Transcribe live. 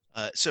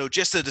So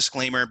just a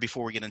disclaimer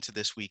before we get into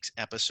this week's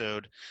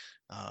episode.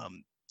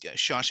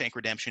 Shawshank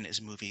Redemption is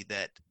a movie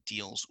that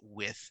deals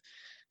with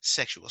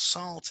sexual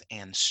assault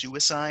and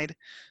suicide.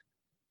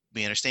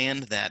 We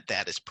understand that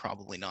that is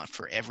probably not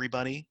for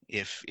everybody.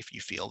 If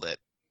you feel that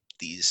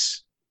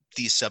these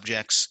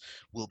subjects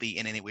will be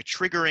in any way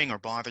triggering or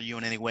bother you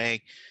in any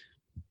way,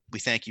 we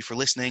thank you for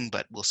listening,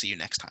 but we'll see you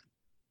next time.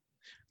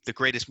 The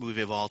greatest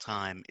movie of all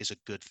time is a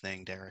good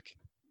thing, Derek.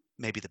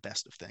 Maybe the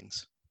best of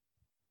things.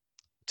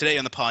 Today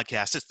on the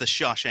podcast, it's the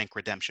Shawshank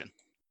Redemption.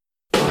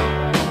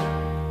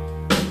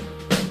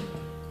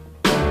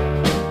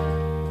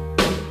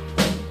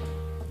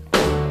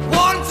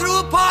 Walking through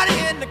a party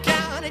in the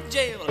county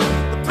jail.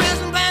 The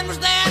prison band was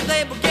there,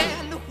 they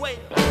began to wail.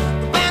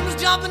 The band was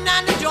jumping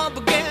and the joint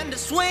began to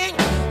swing.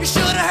 You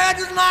should have heard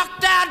this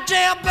knocked out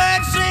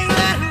jailbird sing.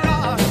 Let it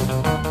rock.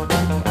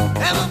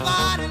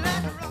 Everybody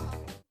let it rock.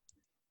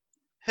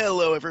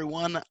 Hello,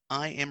 everyone.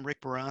 I am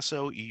Rick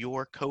Barrasso,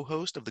 your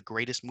co-host of the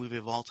Greatest Movie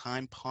of All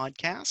Time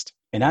podcast.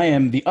 And I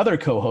am the other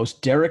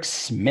co-host, Derek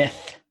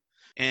Smith.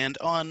 And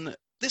on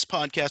this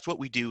podcast, what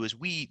we do is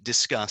we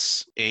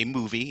discuss a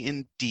movie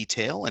in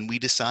detail, and we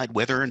decide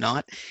whether or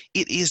not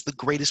it is the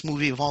greatest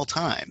movie of all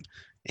time.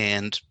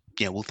 And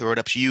we'll throw it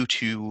up to you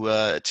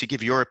to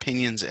give your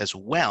opinions as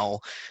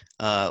well.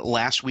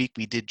 Last week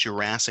we did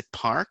Jurassic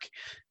Park.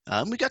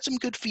 We got some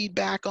good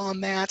feedback on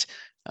that.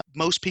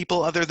 Most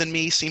people, other than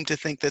me, seem to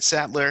think that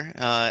Sattler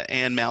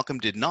and Malcolm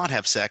did not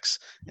have sex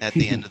at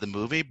the end of the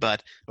movie,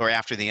 or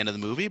after the end of the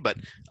movie. But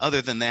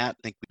other than that,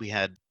 I think we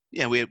had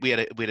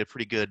a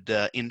pretty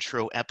good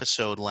intro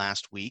episode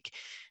last week.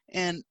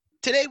 And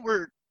today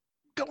we're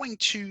going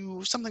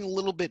to something a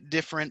little bit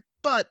different,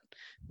 but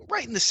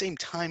right in the same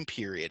time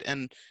period.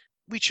 And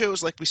we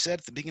chose, like we said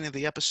at the beginning of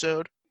the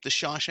episode, The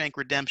Shawshank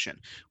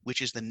Redemption,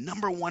 which is the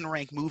 #1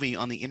 ranked movie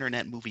on the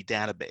Internet Movie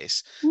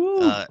Database.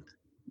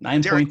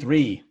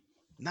 9.3.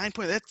 9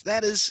 point.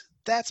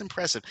 That's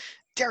impressive.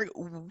 Derek,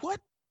 when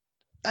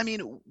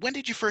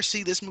did you first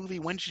see this movie?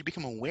 When did you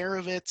become aware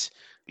of it?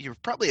 You're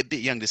probably a bit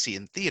young to see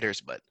it in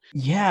theaters, but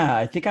Yeah,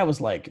 I think I was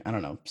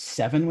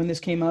 7 when this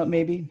came out,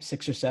 maybe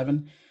 6 or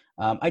 7.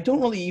 I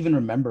don't really even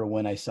remember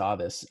when I saw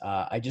this.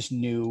 I just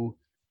knew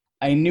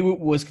it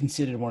was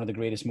considered one of the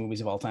greatest movies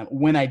of all time.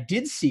 When I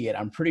did see it,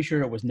 I'm pretty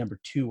sure it was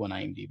 #2 on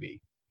IMDb.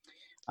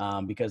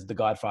 Because The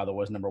Godfather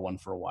was #1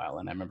 for a while.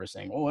 And I remember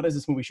saying, "Oh, what is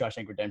this movie,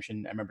 Shawshank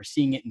Redemption?" I remember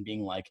seeing it and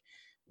being like,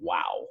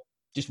 wow,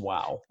 just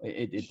wow.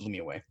 It blew me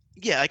away.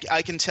 yeah,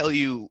 I can tell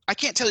you. I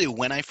can't tell you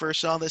when I first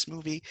saw this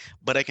movie,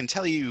 but I can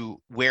tell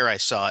you where I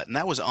saw it, and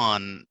that was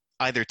on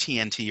either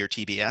TNT or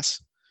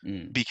TBS,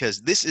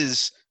 because this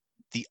is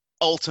the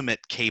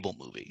ultimate cable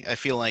movie. I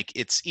feel like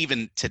it's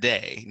even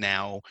today.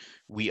 Now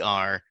we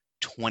are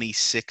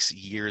 26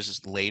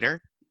 years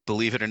later,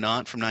 believe it or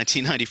not, from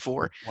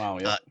 1994. Wow,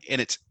 yeah.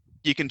 And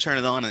you can turn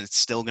it on and it's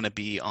still going to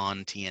be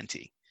on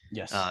TNT.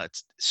 Yes.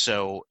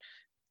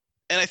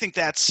 And I think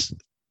that's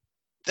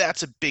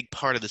a big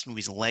part of this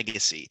movie's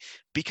legacy,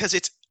 because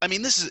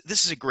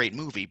this is a great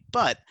movie,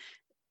 but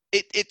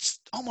it's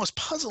almost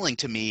puzzling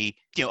to me,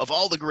 of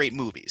all the great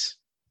movies,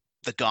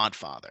 The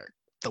Godfather,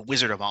 The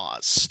Wizard of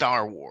Oz,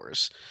 Star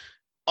Wars,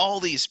 all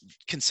these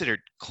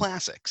considered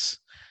classics,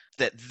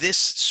 that this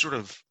sort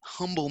of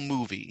humble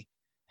movie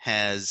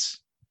has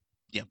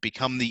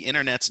become the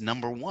internet's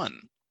 #1.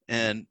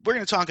 And we're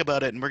going to talk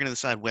about it, and we're going to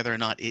decide whether or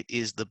not it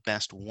is the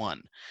best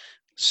one.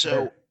 So,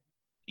 Sure.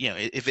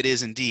 If it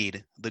is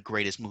indeed the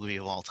greatest movie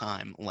of all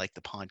time, like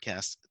the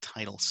podcast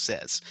title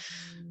says.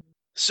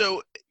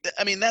 So,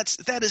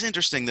 that is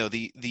interesting, though,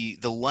 the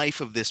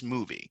life of this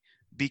movie,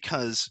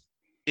 because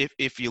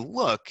if you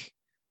look,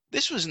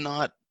 this was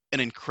not an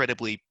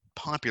incredibly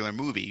popular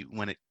movie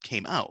when it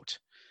came out,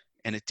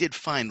 and it did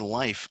find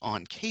life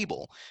on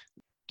cable.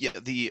 Yeah,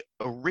 the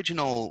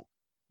original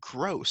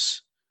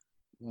gross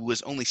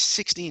was only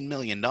 $16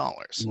 million.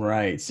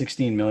 Right,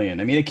 16 million.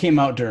 It came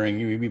out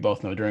during, we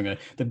both know, during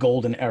the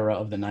golden era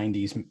of the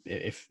 90s,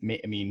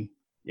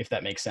 if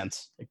that makes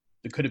sense.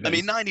 It could have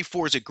been.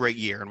 94 is a great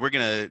year, and we're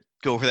going to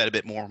go over that a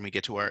bit more when we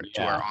get to our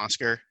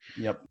Oscar.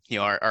 Yep.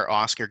 Our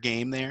Oscar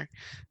game there.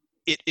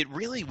 It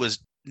really was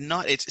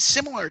not. It's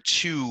similar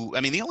to.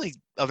 The only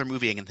other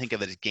movie I can think of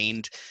that has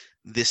gained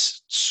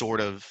this sort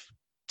of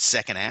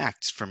second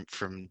act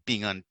from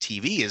being on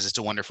TV is It's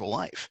a Wonderful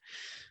Life,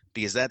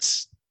 because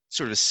that's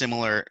sort of a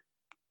similar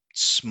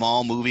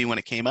small movie when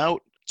it came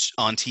out,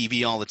 on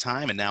TV all the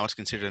time, and now it's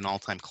considered an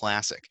all-time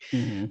classic.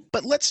 Mm-hmm.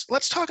 But let's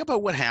talk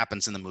about what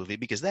happens in the movie,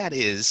 because that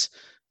is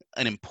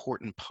an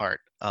important part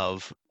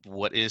of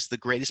what is the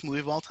greatest movie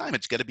of all time.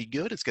 It's got to be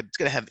good. It's got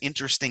to have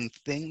interesting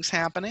things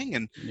happening,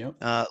 and Yep.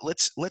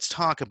 Let's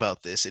talk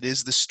about this. It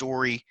is the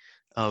story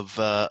of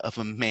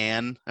a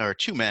man, or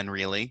two men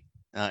really,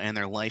 and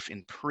their life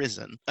in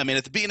prison. At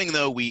the beginning,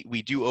 though,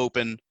 we do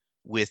open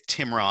with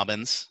Tim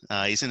Robbins.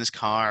 He's in his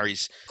car.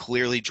 He's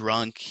clearly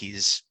drunk.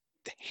 He's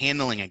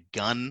handling a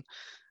gun,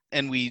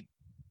 and we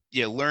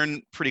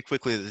learn pretty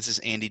quickly that this is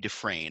Andy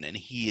Dufresne, and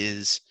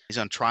he's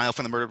on trial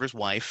for the murder of his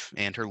wife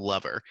and her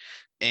lover,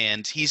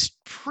 and he's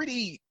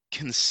pretty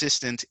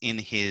consistent in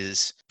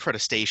his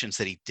protestations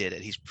that he did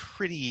it. He's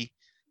pretty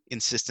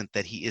insistent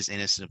that he is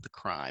innocent of the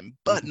crime,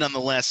 but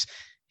nonetheless,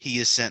 he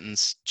is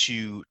sentenced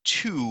to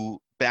 2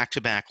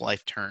 back-to-back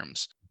life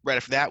terms. Right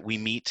after that, we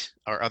meet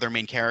our other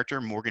main character,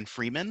 Morgan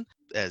Freeman,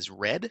 as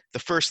Red. The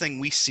first thing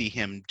we see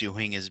him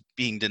doing is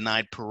being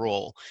denied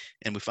parole,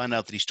 and we find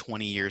out that he's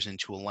 20 years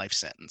into a life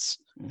sentence.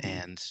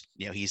 And,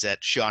 he's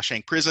at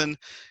Shawshank Prison,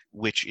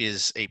 which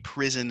is a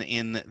prison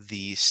in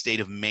the state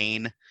of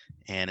Maine,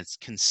 and it's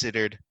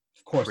considered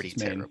pretty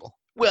terrible.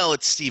 Well,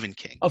 it's Stephen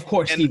King. Of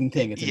course, Stephen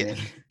King. It's Maine.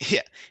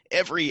 Yeah.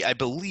 I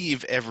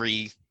believe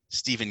every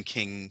Stephen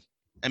King...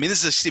 I mean,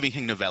 this is a Stephen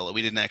King novella.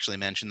 We didn't actually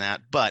mention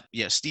that, but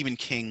Stephen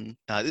King.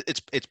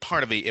 It's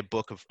part of a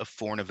book of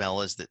 4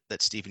 novellas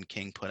that Stephen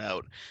King put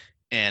out,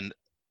 and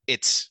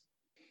it's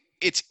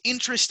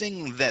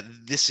interesting that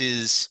this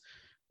is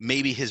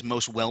maybe his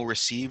most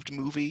well-received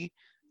movie,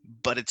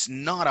 but it's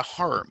not a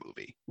horror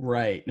movie.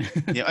 Right.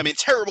 I mean,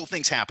 terrible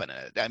things happen in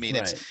it. I mean,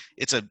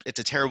 it's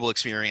a terrible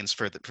experience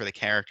for the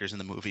characters in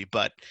the movie,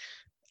 but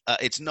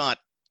it's not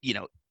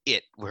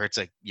it where it's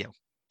a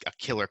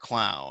killer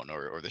clown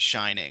or The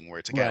Shining where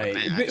it's a guy with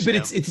an axe, but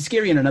it's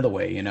scary in another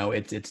way.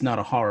 It's not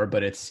a horror,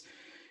 but it's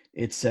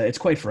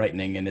quite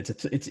frightening, and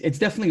it's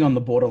definitely on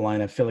the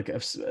borderline. I feel like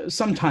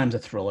sometimes a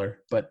thriller,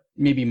 but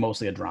maybe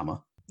mostly a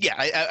drama. Yeah,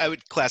 I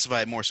would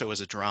classify it more so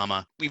as a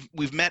drama.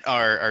 We've met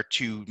our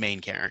 2 main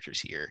characters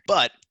here,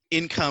 but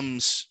in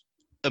comes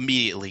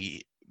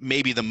immediately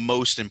maybe the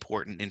most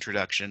important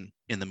introduction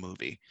in the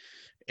movie,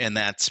 and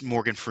that's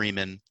Morgan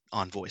Freeman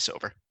on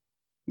voiceover.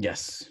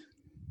 Yes.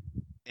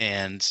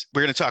 And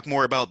we're going to talk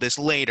more about this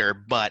later,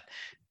 but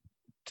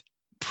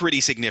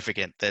pretty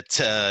significant that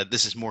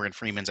this is Morgan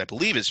Freeman's, I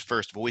believe, his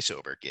first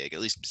voiceover gig, at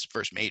least his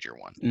first major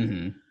one.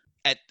 Mm-hmm.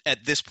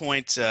 At this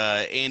point,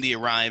 Andy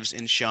arrives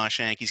in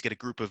Shawshank. He's got a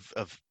group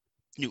of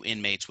new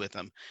inmates with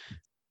him.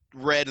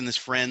 Red and his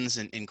friends,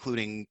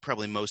 including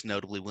probably most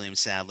notably William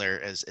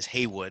Sadler as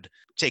Haywood,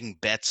 taking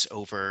bets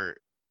over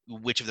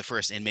which of the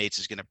first inmates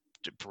is going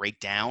to break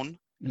down.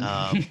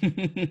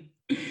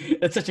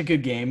 That's such a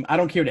good game. I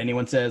don't care what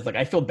anyone says. Like,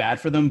 I feel bad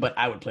for them, but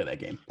I would play that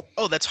game.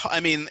 Oh,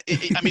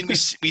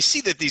 we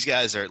see that these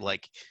guys are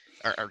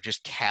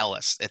just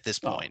callous at this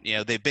point.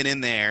 They've been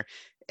in there,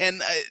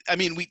 and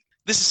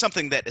this is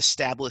something that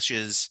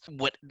establishes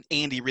what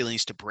Andy really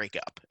needs to break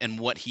up and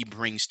what he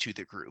brings to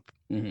the group.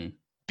 Mm-hmm.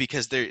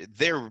 Because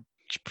they're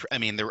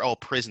all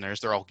prisoners.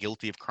 They're all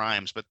guilty of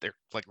crimes, but they're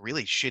like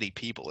really shitty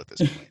people at this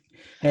point.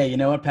 Hey, you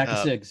know what? Pack of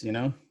cigs,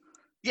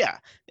 Yeah.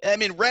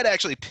 Red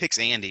actually picks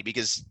Andy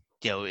because,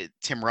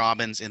 Tim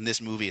Robbins in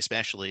this movie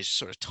especially is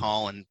sort of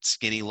tall and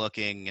skinny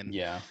looking, and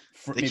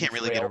they can't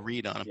really get a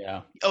read on him.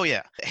 Yeah. Oh,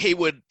 yeah.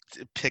 Haywood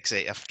picks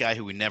a guy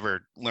who we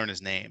never learn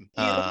his name.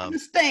 You don't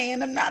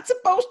understand. I'm not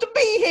supposed to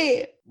be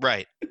here.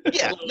 Right.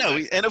 Yeah. No.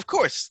 And of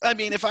course,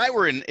 if I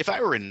were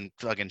in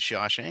fucking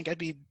Shawshank, I'd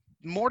be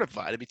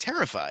mortified. I'd be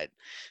terrified.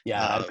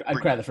 Yeah. I'd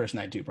cry the first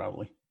night too,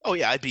 probably. Oh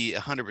yeah. I'd be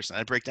 100%.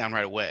 I'd break down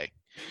right away.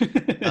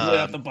 Right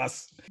off the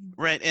bus.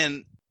 Right.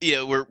 And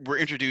we're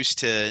introduced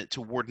to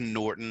Warden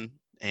Norton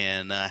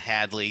and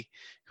Hadley,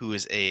 who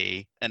is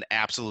an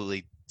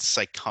absolutely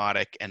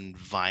psychotic and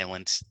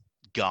violent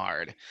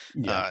guard.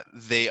 Yeah.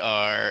 They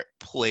are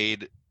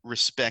played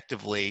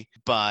respectively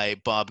by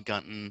Bob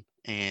Gunton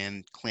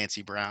and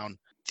Clancy Brown.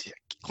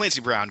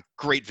 Clancy Brown,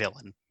 great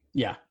villain.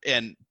 Yeah.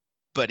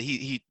 But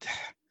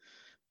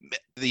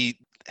the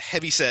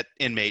heavyset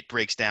inmate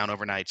breaks down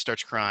overnight,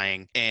 starts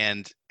crying,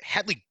 and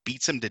Hadley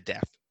beats him to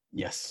death.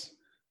 Yes.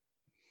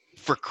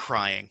 For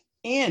crying.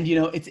 And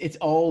it's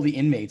all the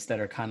inmates that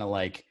are kind of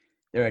like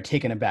they're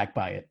taken aback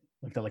by it.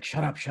 Like they're like,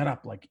 shut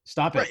up, like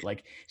stop it. Right.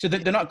 Like, so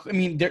they're not. I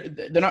mean,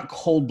 they're not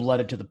cold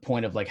blooded to the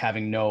point of like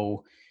having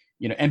no,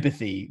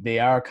 empathy. They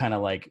are kind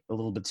of like a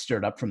little bit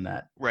stirred up from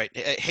that. Right.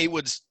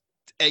 Haywood's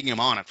egging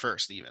him on at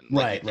first, even.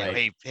 Right.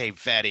 Hey,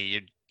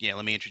 fatty,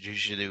 let me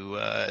introduce you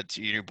to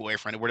your new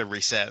boyfriend, or whatever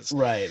he says.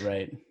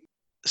 Right.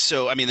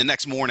 So, the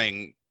next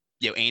morning,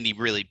 Andy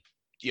really,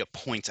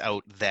 points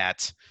out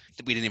that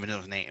we didn't even know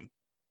his name.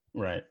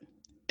 Right.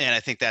 And I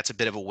think that's a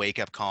bit of a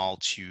wake-up call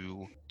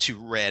to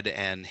Red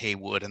and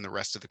Haywood and the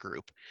rest of the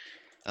group.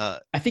 I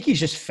think he's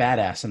just fat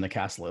ass in the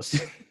cast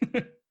list.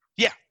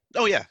 Yeah.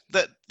 Oh, yeah.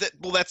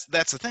 That's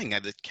the thing.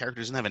 The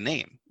character doesn't have a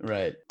name.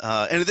 Right.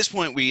 And at this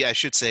point, we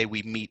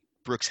meet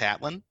Brooks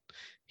Hatlin.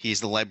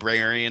 He's the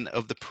librarian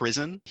of the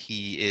prison.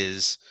 He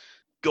is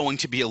going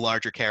to be a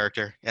larger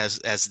character as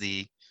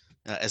the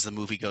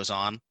movie goes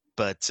on.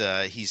 But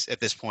he's at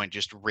this point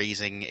just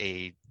raising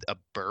a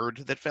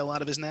bird that fell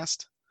out of his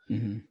nest.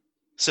 Mm-hmm.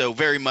 So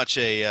very much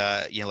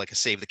a like a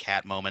save the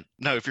cat moment.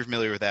 No, if you're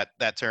familiar with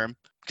that term,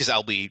 because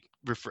I'll be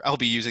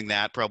using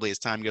that probably as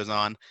time goes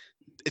on.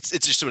 It's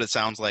just what it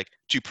sounds like.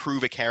 To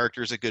prove a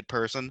character is a good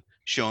person,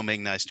 show him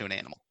being nice to an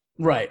animal.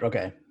 Right.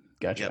 Okay.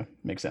 Gotcha. Yep.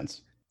 Makes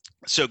sense.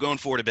 So going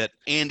forward a bit,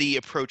 Andy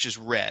approaches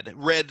Red.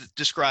 Red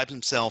describes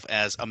himself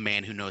as a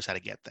man who knows how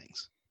to get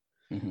things,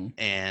 mm-hmm.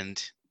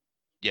 and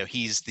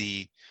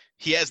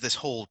he has this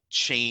whole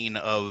chain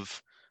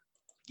of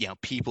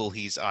people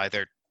he's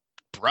either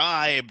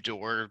bribed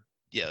or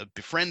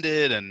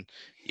befriended, and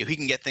he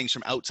can get things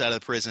from outside of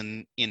the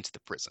prison into the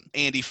prison.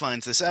 Andy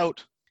finds this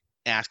out,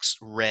 asks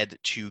Red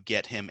to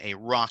get him a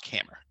rock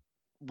hammer.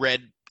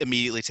 Red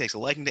immediately takes a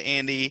liking to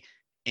Andy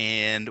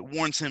and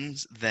warns him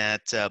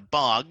that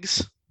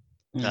Boggs,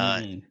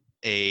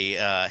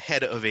 a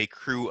head of a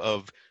crew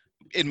of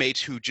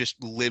inmates who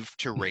just live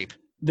to rape,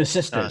 the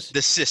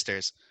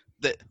sisters,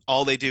 that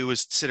all they do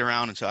is sit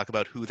around and talk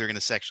about who they're going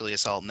to sexually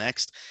assault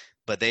next,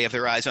 but they have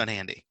their eyes on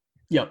Andy.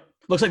 Yep.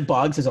 Looks like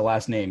Boggs has a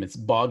last name. It's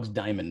Boggs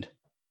Diamond.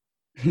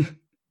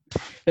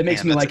 It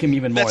makes me like him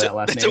even more, that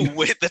last name.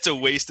 That's a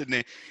wasted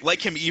name.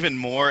 Like him even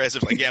more, as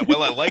if like, yeah,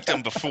 well, I liked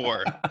him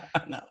before.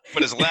 No.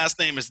 But his last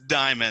name is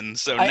Diamond,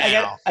 so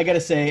now. I got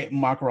to say,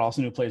 Mark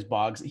Rawson, who plays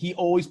Boggs, he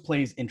always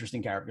plays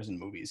interesting characters in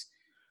movies.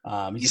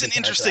 He's an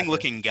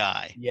interesting-looking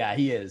guy. Yeah,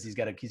 he is. He's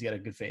got a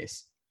good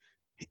face.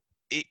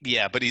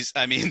 Yeah, but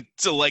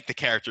to like the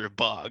character of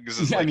Boggs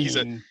is like he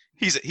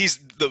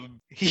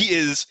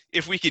is,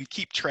 if we can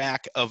keep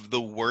track of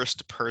the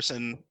worst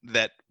person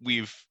that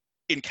we've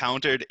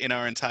encountered in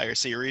our entire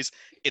series,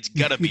 it's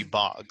gotta be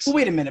Boggs. Well,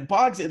 wait a minute.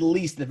 Boggs, at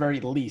the very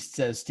least,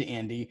 says to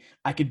Andy,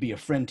 I could be a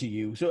friend to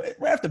you. So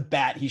right off the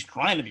bat, he's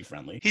trying to be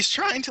friendly. He's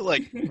trying to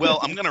well,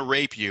 I'm gonna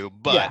rape you,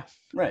 but yeah,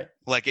 right.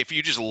 Like, if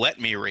you just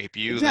let me rape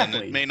you, then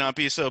it may not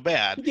be so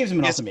bad. He gives him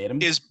an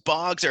ultimatum. Is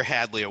Boggs or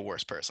Hadley a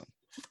worse person?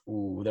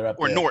 Ooh, they're up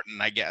or there. Norton,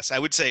 I guess. I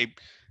would say,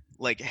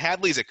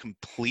 Hadley's a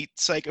complete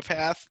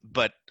psychopath,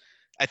 but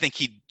I think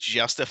he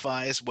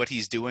justifies what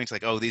he's doing. It's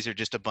like, oh, these are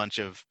just a bunch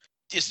of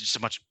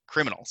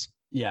criminals.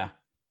 Yeah.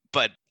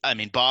 But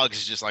Boggs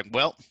is just like,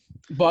 well,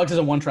 Boggs is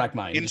a one-track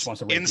mind. He just wants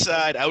to rape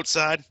inside, people.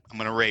 outside, I'm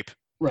gonna rape.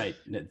 Right.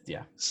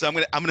 Yeah. So I'm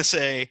gonna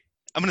say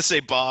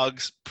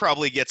Boggs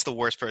probably gets the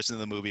worst person in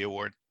the movie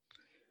award.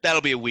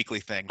 That'll be a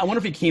weekly thing. I wonder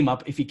if he came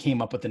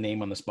up with the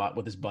name on the spot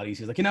with his buddies.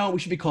 He's like, we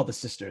should be called the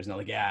Sisters. And they're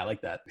like, yeah, I like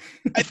that.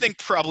 I think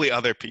probably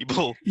other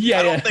people.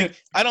 Yeah.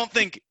 I don't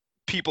think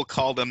people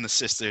call them the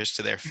Sisters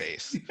to their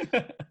face.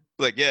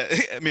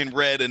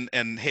 Red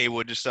and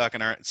Haywood just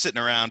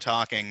sitting around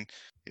talking.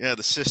 Yeah,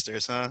 the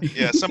Sisters, huh?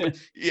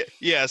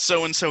 Yeah,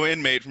 so-and-so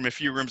inmate from a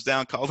few rooms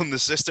down called them the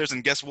Sisters,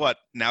 and guess what?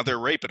 Now they're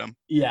raping him.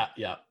 Yeah.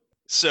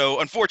 So,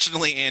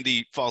 unfortunately,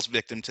 Andy falls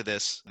victim to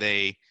this.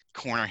 They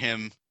corner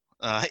him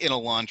in a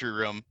laundry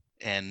room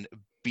and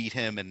beat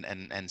him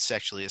and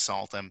sexually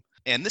assault him.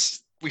 And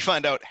this, we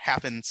find out,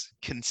 happens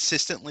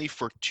consistently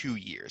for 2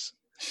 years.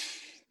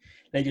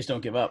 They just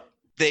don't give up.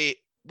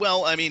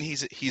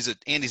 Andy's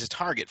a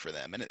target for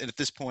them. And at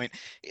this point,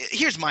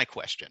 here's my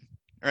question,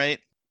 right?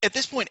 At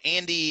this point,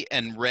 Andy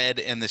and Red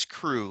and this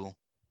crew,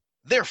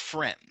 they're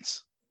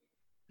friends.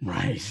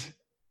 Right.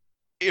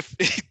 If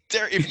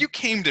you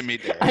came to me,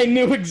 Derek, I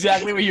knew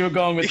exactly where you were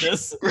going with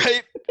this.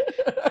 Right?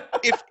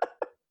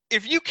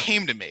 If you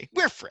came to me,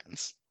 we're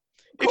friends.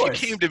 If you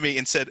came to me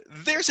and said,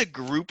 there's a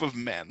group of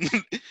men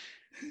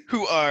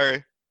who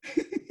are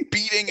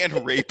beating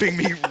and raping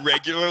me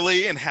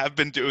regularly and have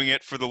been doing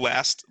it for the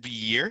last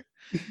year,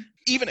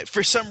 even if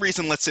for some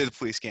reason, let's say the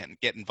police can't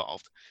get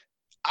involved,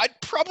 I'd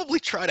probably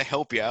try to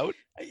help you out.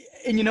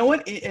 And you know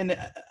what? And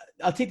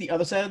I'll take the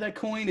other side of that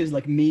coin is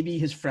like, maybe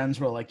his friends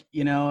were like,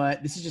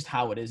 this is just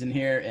how it is in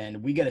here,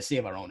 and we got to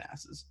save our own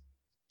asses.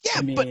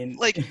 Yeah, but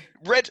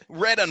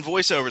Red on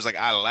voiceover is like,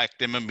 I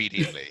liked him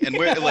immediately, and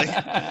we're like,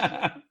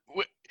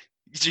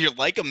 do you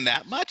like him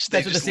that much?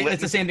 That's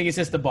the same thing he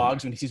says to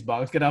Boggs when he sees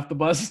Boggs get off the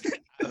bus.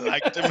 I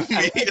liked him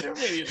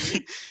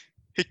immediately.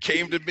 He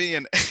came to me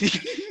and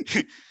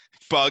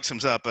Boggs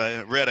comes up.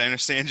 Red, I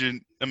understand you're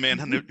a man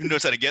who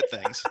knows how to get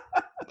things.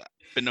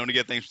 Been known to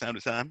get things from time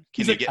to time.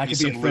 Can you get me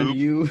some lube?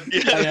 You.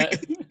 Yeah,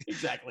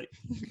 exactly.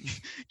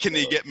 Can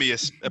you get me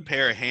a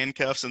pair of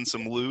handcuffs and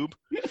some lube?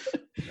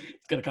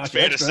 It's gonna cost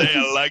fair to say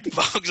I liked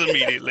Boggs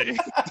immediately.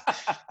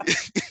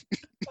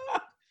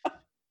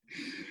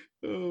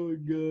 Oh my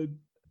god.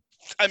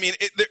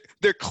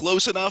 They're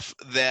close enough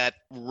that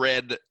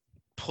Red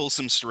pulls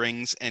some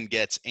strings and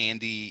gets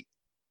Andy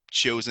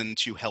chosen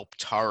to help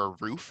tar a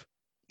roof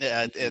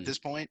at this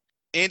point.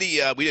 Andy,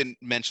 we didn't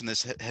mention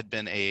this, had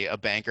been a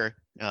banker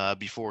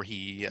before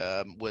he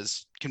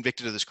was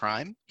convicted of this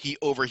crime. He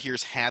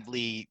overhears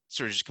Hadley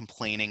sort of just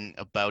complaining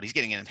about he's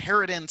getting an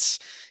inheritance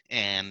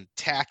and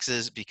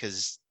taxes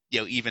because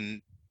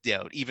even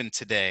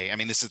today.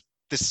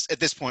 This at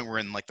this point we're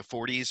in like the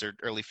 40s or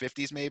early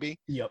 50s maybe.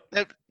 Yep.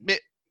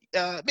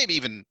 Maybe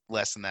even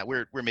less than that.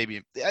 We're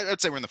maybe, I'd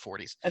say we're in the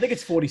 40s. I think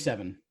it's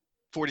 47.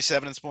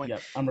 47 at this point.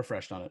 Yep, I'm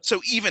refreshed on it. So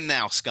even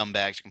now,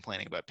 scumbags are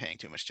complaining about paying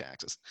too much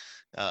taxes.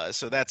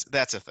 So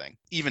that's a thing.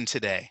 Even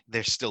today,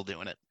 they're still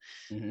doing it.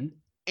 Mm-hmm.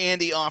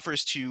 Andy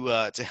offers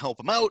to help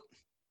him out,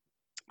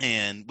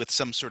 and with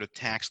some sort of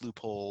tax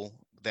loophole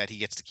that he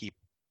gets to keep,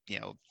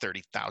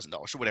 $30,000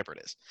 or whatever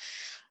it is.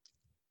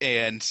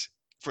 And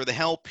for the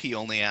help, he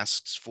only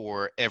asks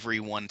for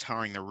everyone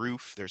tarring the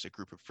roof. There's a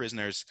group of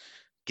prisoners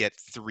get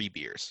 3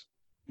 beers.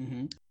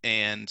 Mm-hmm.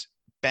 And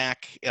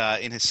back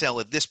in his cell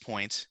at this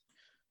point,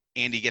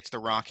 Andy gets the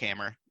rock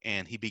hammer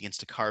and he begins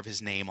to carve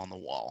his name on the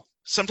wall.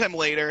 Sometime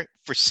later,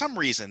 for some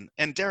reason,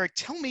 and Derek,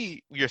 tell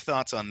me your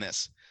thoughts on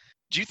this.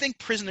 Do you think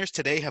prisoners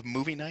today have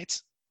movie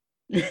nights?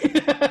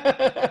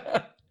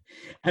 I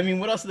mean,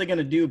 what else are they going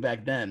to do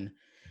back then?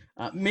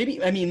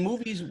 Maybe, I mean,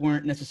 movies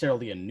weren't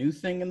necessarily a new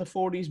thing in the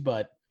 40s,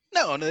 but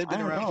No, they've I been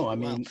don't around know. for I a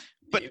while. mean,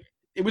 But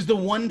it was the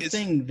one is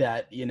thing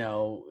that,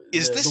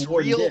 is the this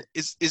warden real? did.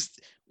 Is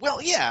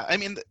well, yeah. I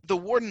mean, the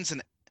warden's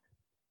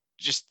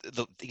he's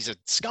a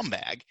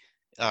scumbag.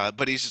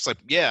 But he's just like,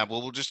 yeah,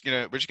 well, we're just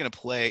gonna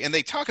play. And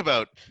they talk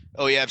about,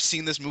 oh yeah, I've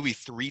seen this movie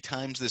 3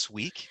 times this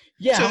week.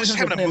 Yeah, So how they're many just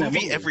times are they having a playing that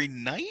movie movie? every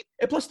night.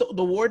 And plus,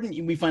 the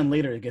warden we find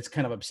later gets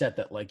kind of upset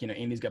that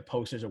Andy's got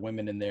posters of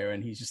women in there,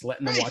 and he's just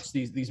letting them Right. watch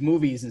these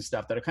movies and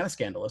stuff that are kind of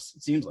scandalous.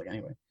 It seems like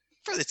anyway.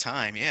 For the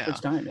time, yeah.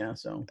 First time, yeah.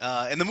 So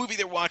And the movie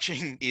they're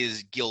watching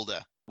is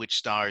Gilda, which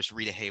stars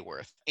Rita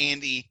Hayworth.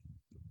 Andy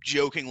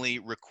jokingly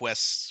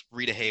requests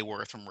Rita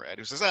Hayworth from Red,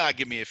 who says,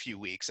 give me a few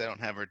weeks. I don't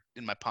have her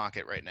in my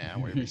pocket right now,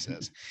 whatever he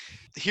says.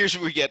 Here's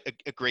where we get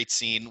a great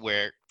scene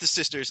where the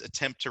sisters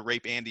attempt to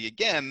rape Andy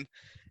again,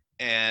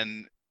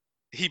 and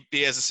he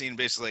has a scene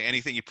basically,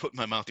 anything you put in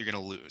my mouth, you're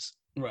going to lose.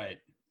 right.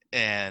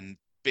 And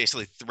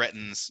basically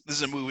threatens, this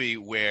is a movie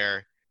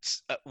where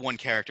one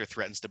character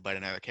threatens to bite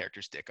another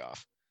character's dick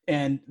off.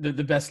 And the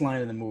best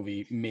line in the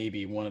movie,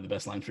 maybe one of the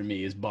best lines for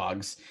me, is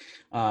Boggs,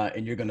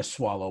 and you're gonna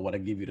swallow what I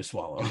give you to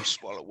swallow.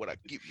 Swallow what I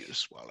give you to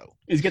swallow.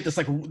 He's got this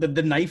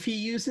the knife he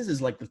uses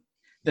is like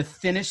the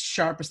thinnest,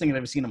 sharpest thing I've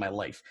ever seen in my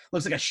life.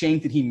 Looks like a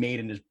shank that he made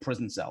in his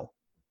prison cell.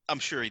 I'm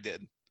sure he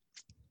did.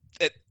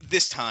 At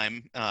this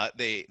time,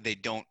 they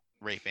don't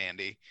rape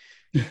Andy.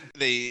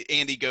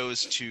 Andy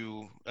goes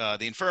to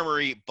the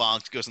infirmary.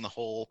 Boggs goes in the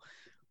hole.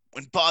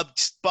 When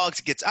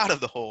Boggs gets out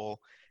of the hole,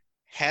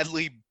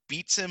 Hadley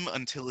beats him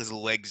until his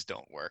legs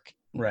don't work.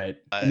 Right,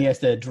 and he has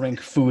to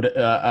drink food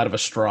out of a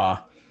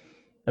straw,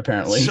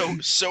 apparently.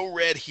 So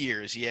Red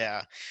hears,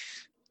 yeah.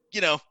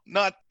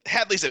 Not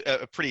Hadley's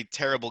a pretty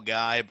terrible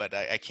guy, but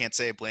I can't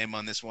say I blame him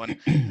on this one.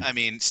 I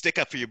mean, stick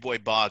up for your boy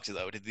Boggs,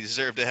 though. Did he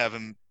deserve to have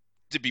him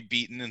to be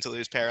beaten until he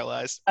was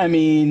paralyzed? I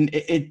mean,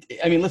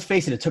 I mean, let's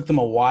face it. It took them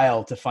a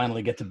while to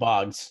finally get to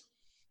Boggs.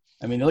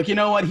 I mean, they're like, you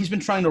know what? He's been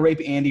trying to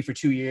rape Andy for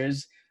 2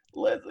 years.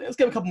 Let's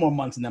give a couple more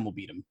months and then we'll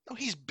beat him. No,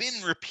 he's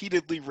been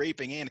repeatedly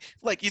raping Andy.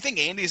 Like, you think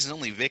Andy's his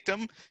only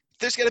victim?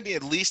 There's got to be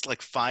at least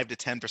like 5 to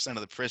 10% of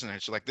the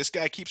prisoners are like, this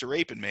guy keeps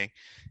raping me.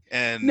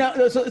 And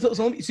no, so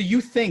you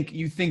think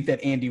that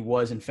Andy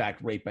was in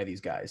fact raped by these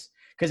guys?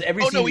 Because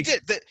every scene he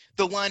did.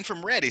 The line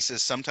from Red, he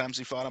says sometimes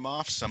he fought him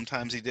off,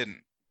 sometimes he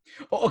didn't.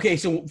 Okay,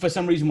 so for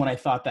some reason when I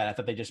thought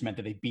they just meant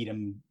that they beat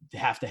him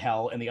half to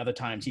hell, and the other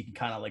times he can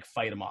kind of like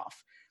fight him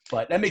off.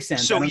 But that makes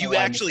sense. So you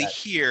actually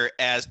hear,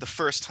 as the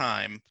first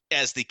time,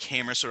 as the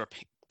camera sort of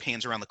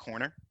pans around the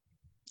corner,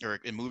 or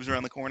it moves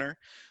around the corner,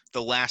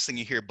 the last thing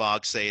you hear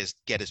Boggs say is,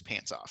 get his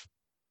pants off.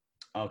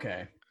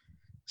 Okay.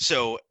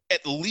 So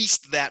at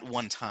least that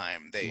one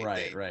time,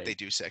 they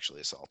do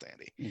sexually assault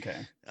Andy.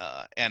 Okay.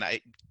 And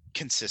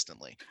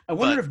consistently. I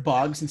wonder if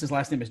Boggs, since his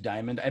last name is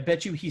Diamond, I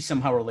bet you he's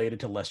somehow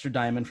related to Lester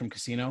Diamond from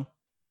Casino.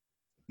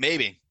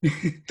 Maybe.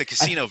 The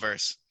Casino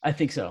verse. I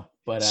think so.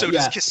 But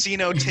does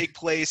Casino take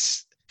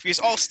place? Because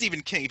all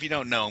Stephen King, if you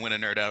don't know, I'm going to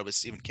nerd out with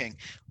Stephen King.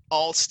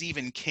 All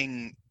Stephen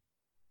King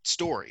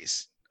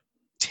stories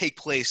take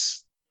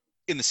place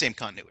in the same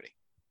continuity,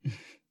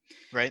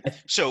 right?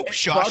 So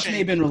Boggs may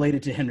have been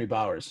related to Henry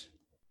Bowers.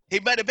 He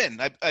might have been.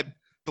 I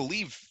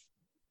believe,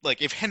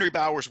 like, if Henry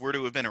Bowers were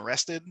to have been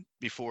arrested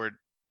before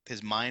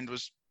his mind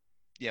was,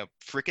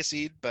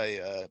 fricasseed by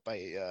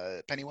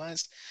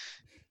Pennywise,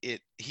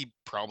 he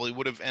probably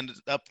would have ended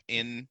up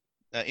in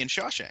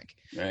Shawshank.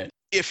 Right.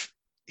 If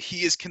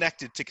he is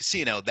connected to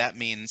Casino, that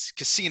means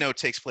Casino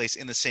takes place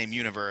in the same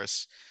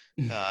universe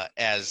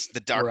as The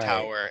Dark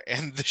Tower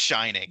and The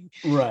Shining.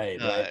 Right.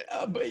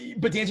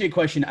 But to answer your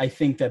question, I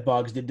think that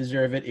Boggs did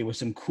deserve it. It was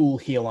some cool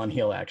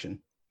heel-on-heel action.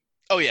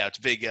 Oh yeah, it's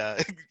big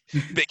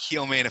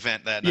heel main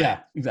event that night. Yeah,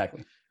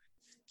 exactly.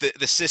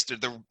 The sister,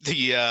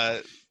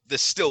 the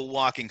still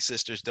walking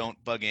sisters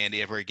don't bug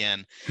Andy ever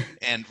again,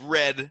 and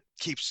Red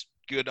keeps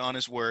good on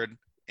his word,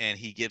 and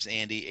he gives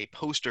Andy a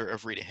poster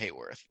of Rita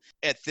Hayworth.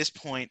 At this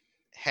point,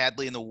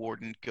 Hadley and the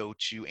warden go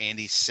to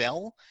Andy's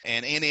cell,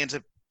 and Andy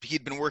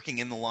he'd been working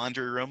in the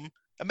laundry room.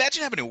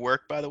 Imagine having to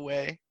work, by the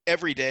way,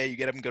 every day. You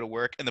get up and go to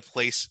work in the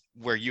place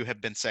where you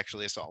have been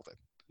sexually assaulted.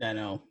 I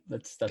know.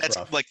 That's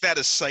rough. Like, that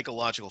is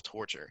psychological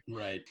torture.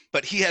 Right.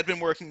 But he had been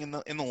working in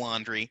the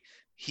laundry.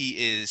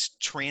 He is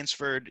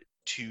transferred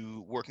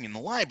to working in the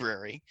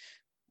library,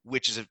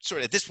 which is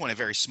at this point, a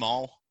very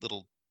small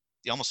little,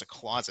 almost a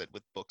closet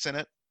with books in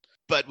it.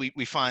 But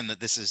we find that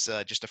this is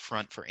just a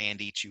front for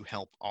Andy to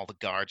help all the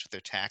guards with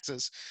their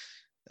taxes.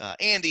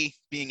 Andy,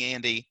 being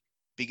Andy,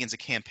 begins a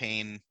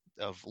campaign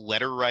of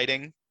letter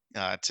writing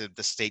to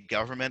the state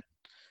government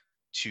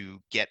to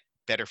get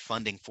better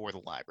funding for the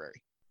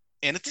library.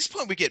 And at this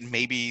point, we get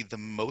maybe the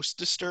most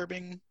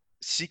disturbing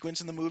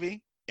sequence in the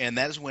movie, and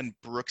that is when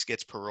Brooks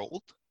gets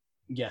paroled.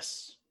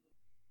 Yes.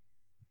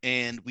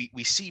 And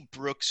we see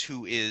Brooks,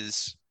 who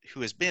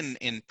has been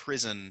in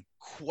prison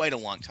quite a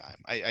long time.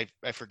 I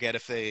forget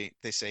if they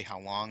say how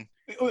long.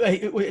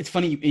 It's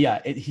funny. Yeah,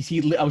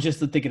 I was just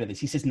thinking of this.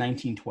 He says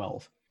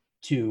 1912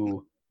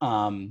 to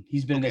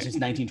he's been in there Okay.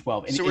 since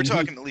 1912, So we're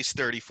talking at least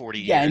 30, 40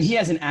 yeah, and he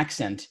years. has an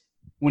accent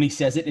when he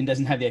says it and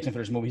doesn't have the accent for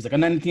his movie. He's like a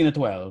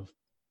 1912.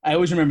 I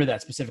always remember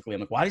that specifically.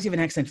 I'm like, why does he have an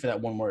accent for that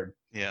one word?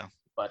 Yeah.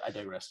 But I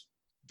digress.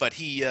 But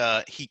he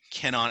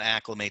cannot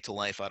acclimate to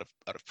life out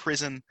of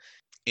prison.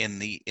 In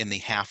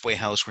the halfway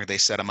house where they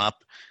set him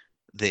up,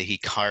 he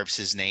carves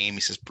his name.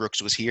 He says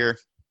Brooks was here,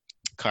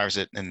 carves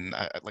it in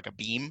like a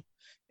beam,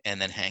 and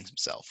then hangs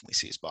himself. We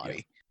see his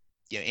body.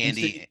 Yeah,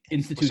 Andy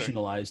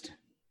institutionalized.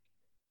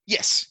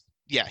 Yes,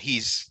 yeah,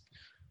 he's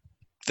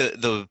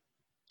the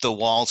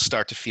walls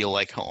start to feel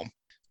like home.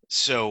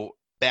 So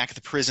back at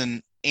the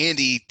prison,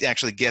 Andy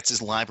actually gets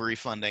his library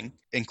funding,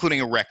 including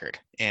a record,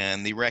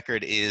 and the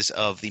record is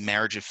of The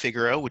Marriage of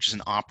Figaro, which is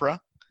an opera.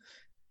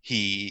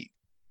 He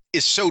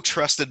is so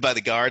trusted by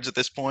the guards at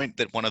this point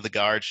that one of the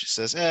guards just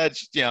says, I'm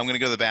going to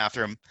go to the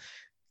bathroom,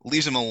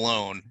 leaves him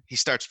alone. He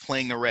starts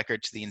playing the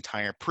record to the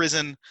entire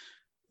prison.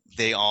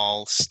 They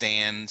all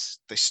stand,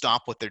 they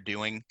stop what they're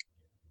doing,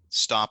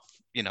 stop,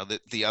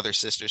 the other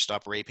sisters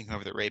stop raping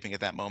whoever they're raping at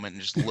that moment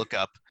and just look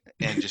up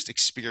and just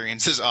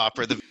experience this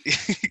opera.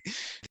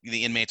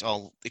 The inmates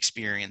all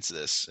experience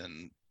this,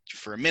 and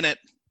for a minute,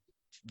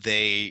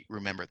 they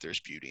remember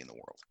there's beauty in the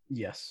world.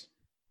 Yes.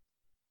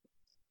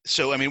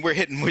 So, I mean, we're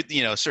hitting with,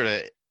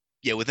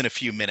 within a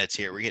few minutes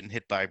here, we're getting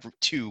hit by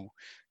two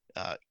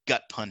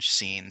gut punch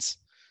scenes,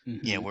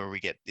 where we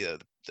get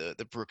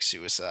the Brooks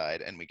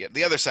suicide, and we get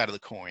the other side of the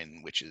coin,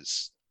 which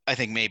is, I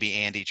think, maybe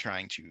Andy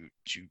trying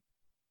to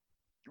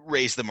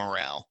raise the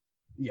morale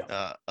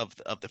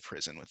of the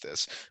prison with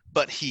this.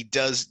 But he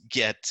does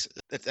get,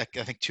 I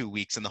think, 2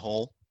 weeks in the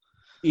hole.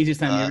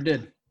 Easiest time he ever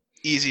did.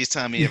 Easiest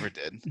time he ever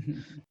did.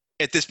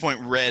 At this point,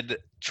 Red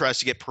tries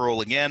to get parole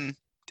again,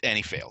 and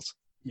he fails.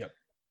 Yep.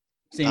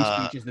 Same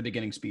speech as the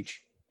beginning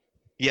speech.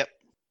 Yep.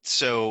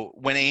 So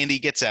when Andy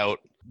gets out,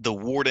 the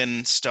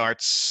warden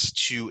starts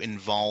to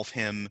involve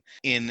him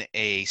in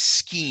a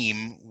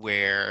scheme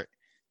where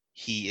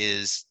he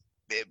is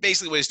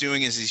basically, what he's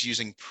doing is he's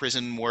using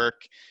prison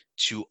work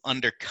to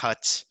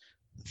undercut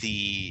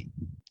the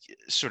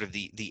sort of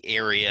the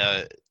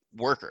area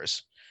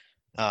workers,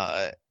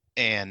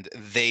 and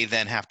they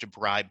then have to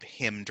bribe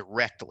him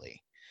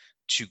directly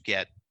to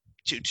get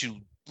to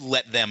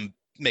let them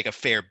make a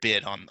fair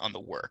bid on the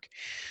work.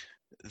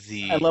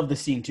 I love the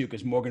scene too,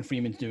 because Morgan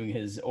Freeman's doing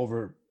his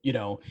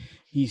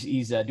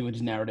he's doing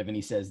his narrative, and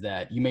he says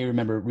that you may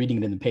remember reading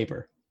it in the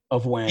paper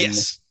of when.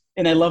 Yes.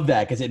 And I love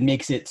that because it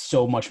makes it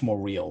so much more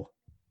real.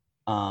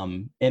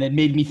 And it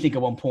made me think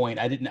at one point,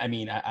 I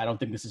don't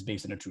think this is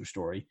based on a true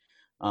story.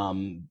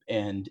 And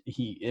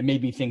it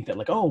made me think that,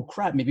 like, oh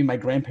crap, maybe my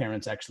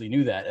grandparents actually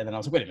knew that. And then I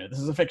was like, wait a minute, this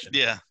is a fiction.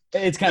 Yeah.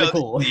 It's kind of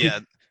cool.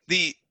 Yeah.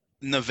 The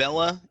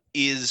novella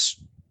is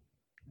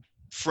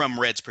from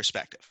Red's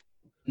perspective.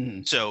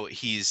 Mm-hmm. So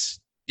he's,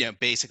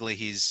 basically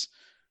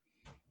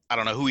I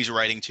don't know who he's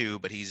writing to,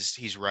 but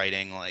he's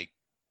writing like,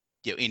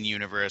 in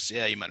universe.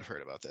 Yeah, you might have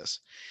heard about this.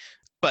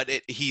 But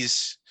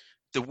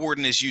the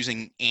warden is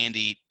using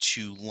Andy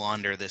to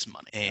launder this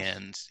money,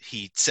 and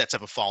he sets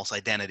up a false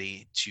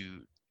identity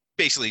to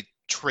basically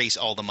trace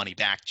all the money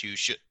back to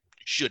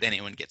should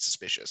anyone get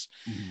suspicious.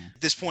 Mm-hmm.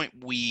 At this point,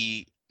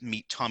 we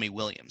meet Tommy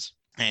Williams,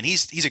 and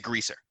he's a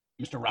greaser.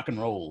 Mr. Rock and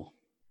Roll.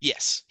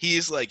 Yes,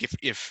 he's like,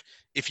 if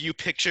you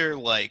picture,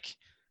 like,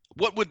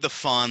 what would the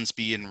Fonz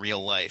be in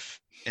real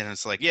life? And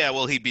it's like, yeah,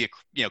 well, he'd be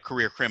a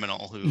career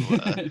criminal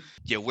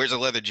who wears a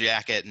leather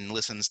jacket and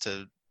listens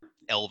to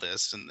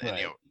Elvis and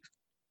right.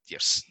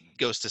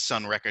 Goes to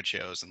Sun record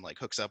shows and like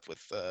hooks up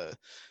with the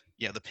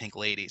Pink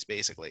Ladies,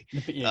 basically.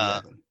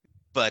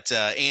 But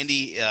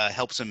Andy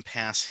helps him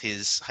pass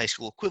his high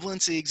school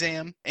equivalency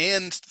exam,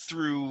 and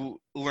through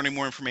learning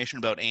more information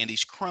about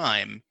Andy's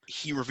crime,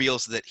 he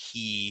reveals that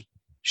he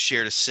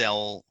shared a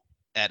cell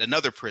at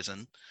another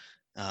prison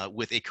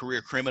with a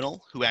career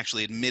criminal who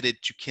actually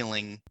admitted to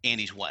killing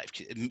Andy's wife,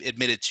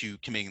 admitted to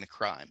committing the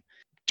crime.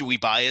 Do we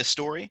buy his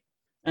story?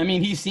 I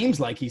mean, he seems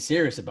like he's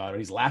serious about it.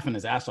 He's laughing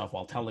his ass off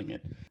while telling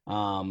it.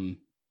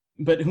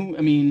 But I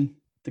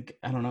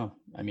don't know.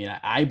 I mean,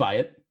 I buy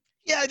it.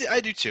 Yeah, I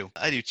do too.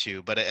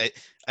 But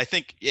I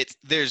think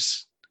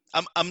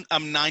I'm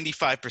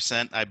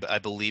 95%. I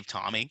believe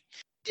Tommy.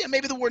 Yeah,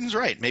 maybe the warden's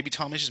right. Maybe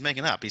Tommy's just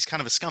making up. He's kind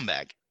of a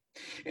scumbag.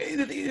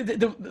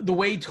 The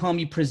way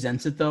Tommy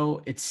presents it,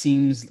 though, it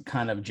seems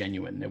kind of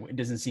genuine. It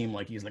doesn't seem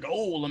like he's like,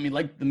 oh, let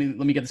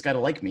me get this guy to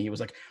like me. He was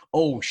like,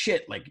 oh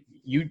shit, like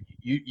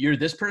you're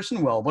this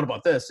person. Well, what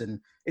about this? And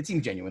it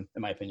seemed genuine,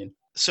 in my opinion.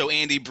 So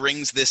Andy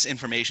brings this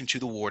information to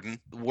the warden.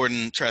 The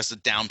warden tries to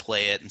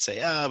downplay it and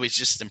say, he's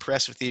just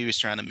impressed with you. He's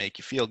trying to make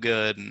you feel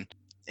good. And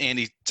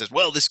Andy says,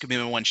 well, this could be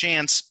my one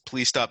chance.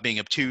 Please stop being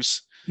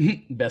obtuse.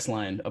 Best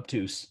line,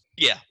 obtuse.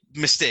 Yeah,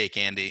 mistake,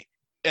 Andy.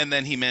 And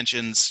then he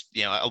mentions,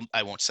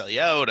 I won't sell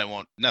you out.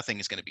 Nothing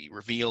is going to be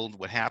revealed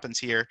what happens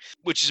here,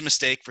 which is a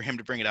mistake for him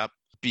to bring it up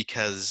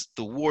because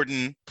the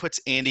warden puts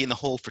Andy in the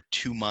hole for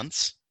 2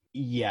 months.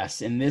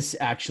 Yes, and this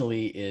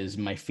actually is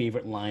my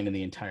favorite line in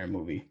the entire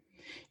movie.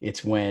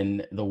 It's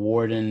when the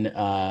warden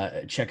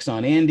checks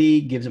on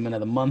Andy, gives him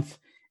another month,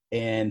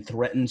 and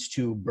threatens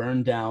to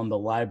burn down the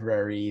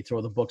library,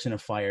 throw the books in a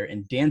fire,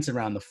 and dance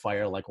around the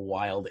fire like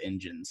wild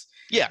Indians.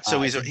 Yeah,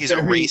 so It's a he's a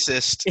very,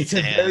 racist, it's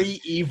a and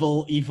very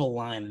evil, evil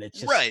line, and it's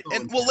just right. so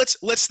And well, intense.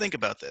 let's think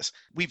about this.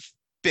 We've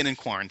been in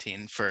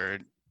quarantine for,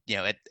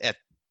 at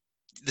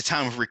the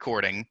time of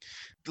recording,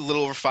 a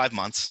little over 5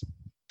 months,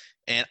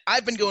 and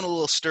I've been going a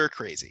little stir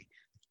crazy.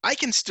 I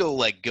can still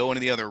like go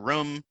into the other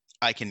room.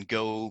 I can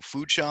go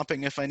food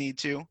shopping if I need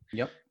to.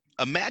 Yep.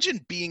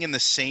 Imagine being in the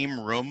same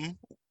room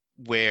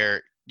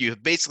where you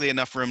have basically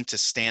enough room to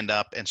stand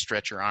up and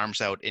stretch your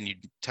arms out and you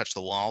touch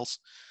the walls,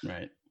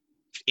 Right.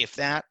 if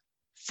that,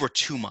 for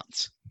 2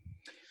 months.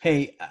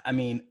 Hey, I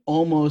mean,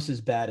 almost as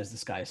bad as the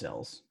Sky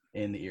Cells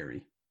in the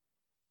Erie.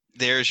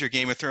 There's your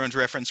Game of Thrones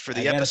reference for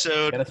the I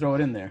episode. gotta throw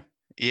it in there.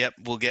 Yep,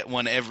 we'll get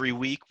one every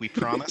week, we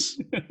promise.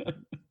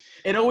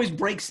 It always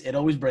breaks them,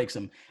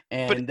 But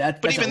and but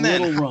that's a even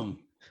then, little room.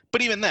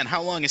 but even then,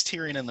 how long is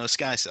Tyrion in those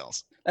sky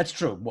cells? That's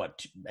true.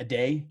 What, a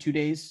day, 2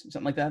 days,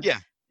 something like that? Yeah,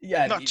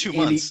 Yeah, not 2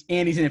 months.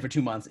 Andy's in it for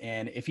 2 months,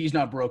 and if he's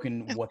not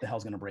broken, what the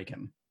hell's gonna break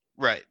him?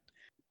 Right.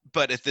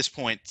 But at this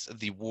point,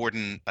 the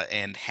warden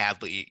and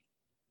Hadley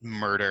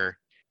murder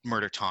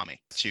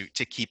Tommy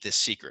to keep this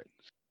secret.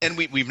 And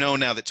we've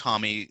known now that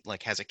Tommy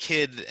like has a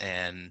kid,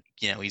 and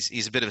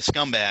he's a bit of a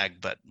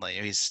scumbag, but like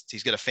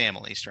he's got a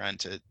family he's trying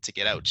to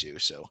get out to.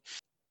 So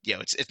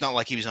it's not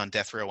like he was on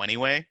death row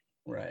anyway.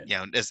 Right.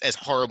 As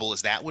horrible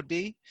as that would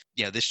be,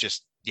 this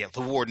just the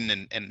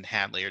warden and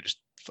Hadley are just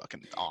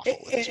fucking awful.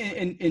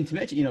 And to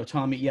mention,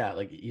 Tommy, yeah,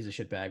 like he's a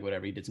shitbag,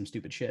 whatever. He did some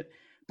stupid shit,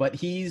 but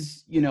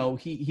he's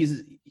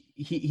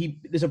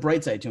there's a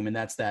bright side to him, and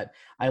that's that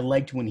I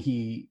liked when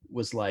he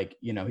was like,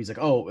 he's like,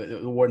 oh,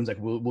 the warden's like,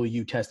 will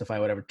you testify,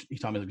 whatever.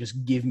 Tommy's like,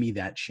 just give me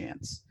that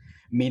chance,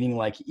 meaning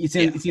like it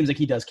seems like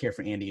he does care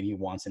for Andy and he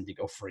wants him to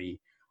go free,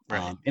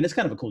 right. And it's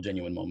kind of a cool,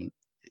 genuine moment.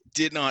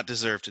 Did not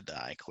deserve to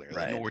die, clearly,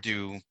 right. Nor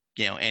do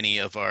any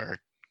of our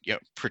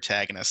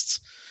protagonists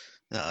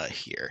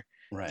here.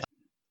 Right.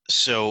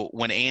 So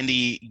when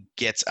Andy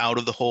gets out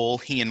of the hole,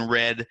 he and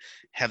Red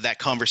have that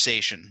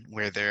conversation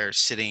where they're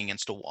sitting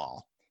against a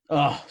wall.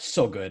 Oh,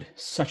 so good.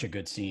 Such a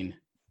good scene.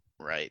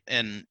 Right.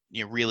 And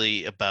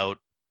really about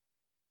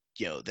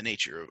the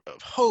nature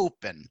of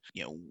hope and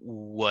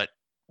what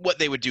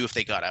they would do if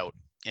they got out.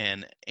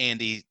 And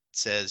Andy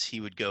says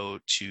he would go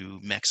to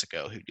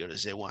Mexico. He'd go to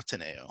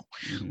Zihuatanejo,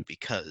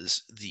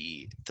 because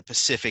the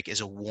Pacific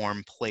is a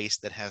warm place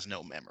that has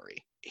no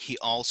memory. He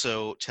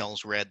also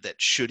tells Red that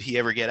should he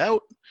ever get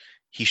out,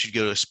 he should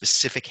go to a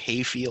specific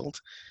hayfield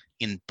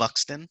in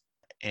Buxton,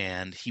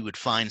 and he would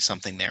find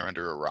something there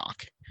under a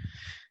rock.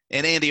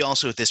 And Andy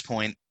also at this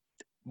point,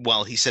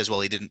 while he says,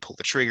 he didn't pull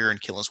the trigger and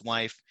kill his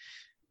wife,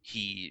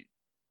 he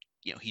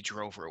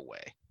drove her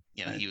away.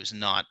 Right. He was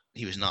not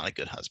a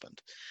good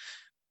husband.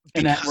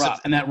 And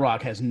that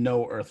rock has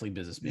no earthly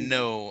business being there.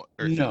 No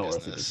earthly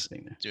business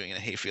being there. Doing in a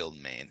hayfield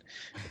in Maine.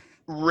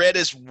 Red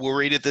is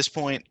worried at this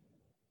point,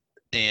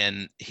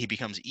 and he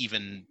becomes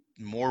even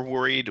more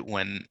worried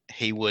when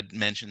Haywood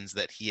mentions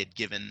that he had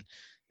given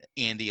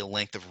Andy a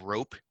length of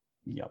rope.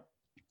 Yep.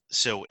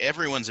 So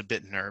everyone's a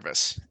bit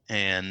nervous,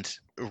 and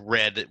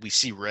we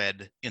see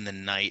Red in the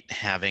night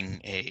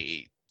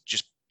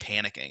just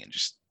panicking and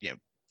just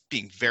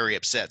being very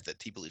upset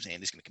that he believes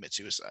Andy's going to commit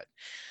suicide.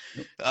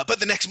 But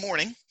the next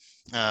morning,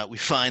 we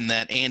find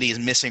that Andy is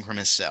missing from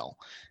his cell.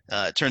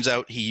 It turns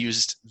out he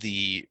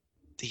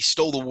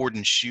stole the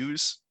warden's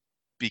shoes,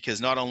 because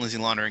not only is he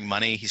laundering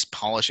money, he's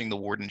polishing the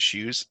warden's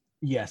shoes.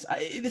 Yes.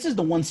 This is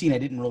the one scene I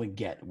didn't really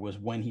get, was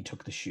when he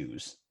took the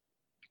shoes.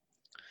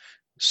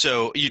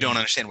 So you don't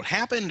understand what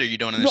happened, or you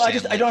don't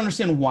understand? No, I don't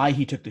understand why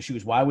he took the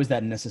shoes. Why was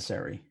that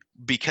necessary?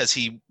 Because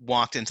he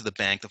walked into the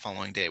bank the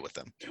following day with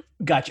them.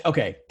 Gotcha.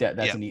 Okay.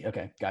 That's neat.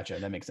 Okay. Gotcha.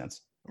 That makes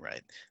sense.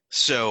 Right.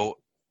 So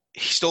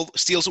he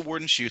steals a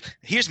warden's shoes.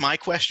 Here's my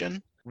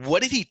question.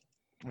 What did he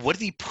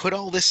put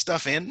all this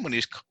stuff in when he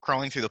was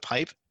crawling through the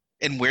pipe?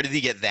 And where did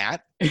he get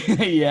that?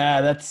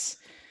 Yeah, that's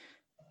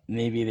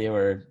maybe they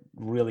were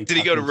really. Did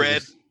he go to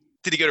Red?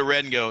 Did he go to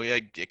Red and go,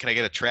 can I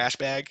get a trash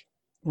bag?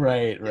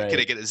 Right. Can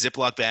I get a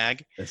Ziploc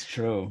bag? That's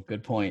true.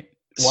 Good point.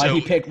 Why he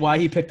picked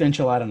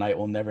enchilada night,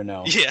 we'll never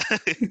know. Yeah.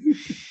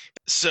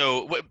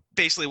 So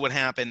basically what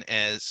happened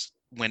is,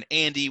 when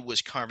Andy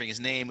was carving his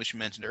name, which we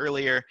mentioned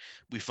earlier,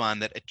 we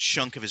found that a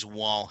chunk of his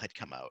wall had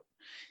come out.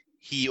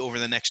 He, over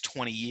the next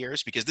 20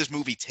 years, because this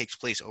movie takes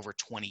place over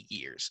 20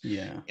 years.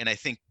 Yeah. And I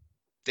think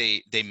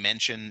they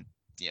mention,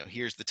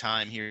 here's the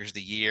time, here's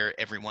the year,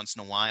 every once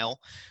in a while.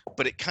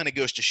 But it kind of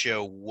goes to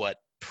show what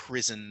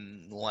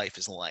prison life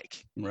is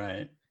like.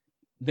 Right.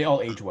 They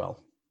all age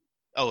well.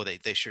 Oh, they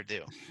sure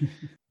do.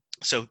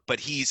 So, but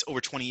he's, over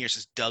 20 years,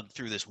 has dug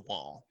through this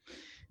wall,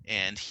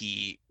 and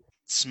he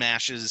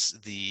smashes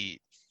the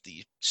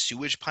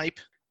sewage pipe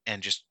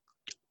and just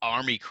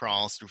army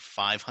crawls through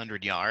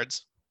 500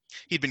 yards.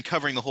 He'd been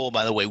covering the hole,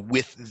 by the way,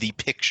 with the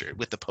picture,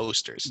 with the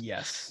posters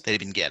Yes. that he'd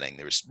been getting.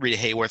 There was Rita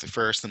Hayworth at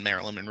first, then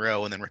Marilyn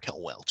Monroe, and then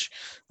Raquel Welch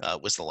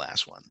was the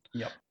last one.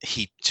 Yep.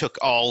 He took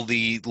all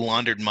the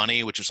laundered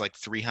money, which was like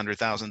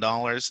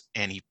 $300,000,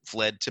 and he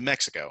fled to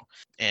Mexico.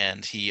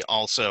 And he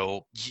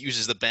also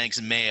uses the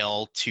bank's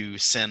mail to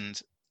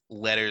send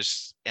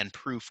letters and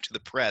proof to the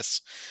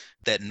press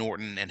that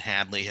Norton and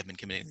Hadley have been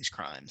committing these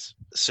crimes.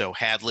 So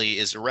Hadley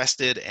is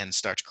arrested and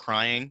starts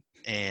crying,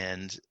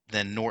 and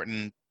then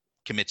Norton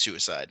commits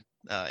suicide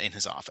in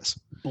his office.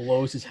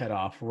 Blows his head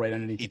off right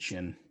underneath the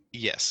chin.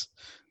 Yes.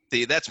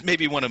 That's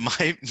maybe one of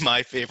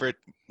my favorite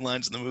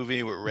lines in the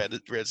movie, where Red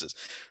says,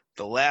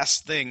 the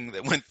last thing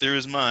that went through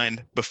his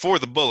mind before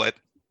the bullet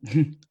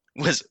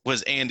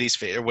was Andy's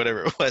fate, or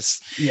whatever it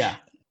was. Yeah.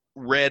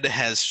 Red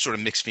has sort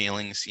of mixed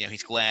feelings.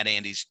 He's glad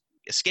Andy's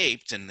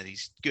escaped and that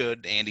he's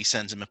good. Andy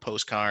sends him a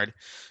postcard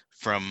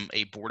from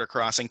a border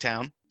crossing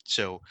town.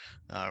 So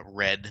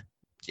Red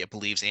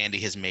believes Andy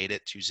has made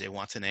it to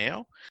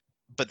Zihuatanejo.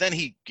 But then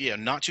he,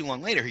 not too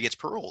long later, he gets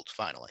paroled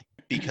finally,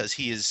 because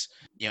he is,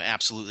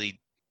 absolutely.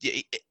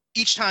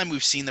 Each time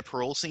we've seen the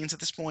parole scenes at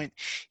this point,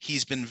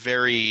 he's been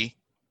very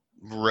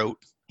rote.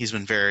 He's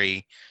been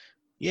very,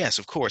 yes,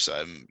 of course,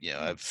 I've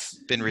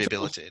been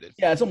rehabilitated.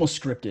 Yeah, it's almost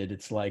scripted.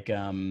 It's like,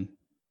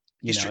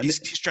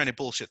 he's trying to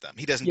bullshit them.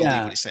 He doesn't believe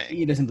what he's saying.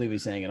 He doesn't believe what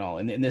he's saying at all.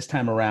 And this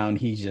time around,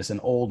 he's just an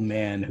old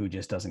man who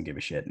just doesn't give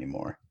a shit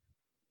anymore.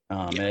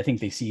 And I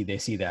think they see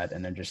that,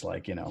 and they're just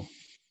like, and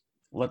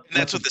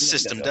that's what the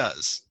system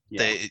does.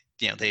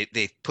 Yeah.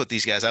 They put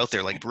these guys out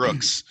there like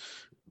Brooks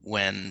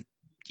when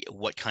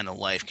what kind of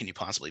life can you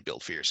possibly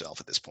build for yourself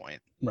at this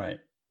point? Right.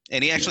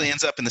 And he actually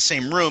ends up in the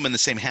same room in the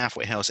same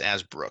halfway house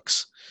as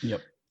Brooks.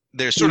 Yep.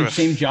 There's sort of a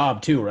same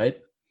job too, right?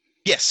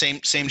 Yes,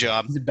 same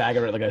job. He's a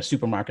bagger at like a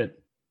supermarket.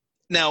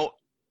 Now,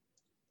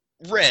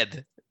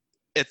 Red,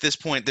 at this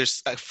point,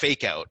 there's a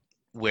fake out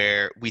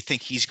where we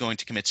think he's going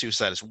to commit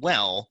suicide as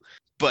well.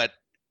 But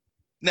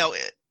now,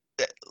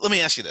 let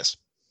me ask you this.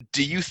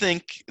 Do you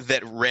think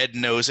that Red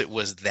knows it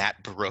was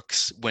that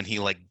Brooks when he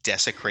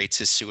desecrates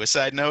his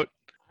suicide note?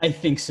 I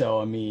think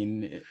so. I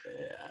mean,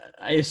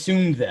 I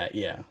assumed that,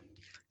 yeah.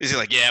 Is he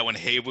like, when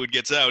Haywood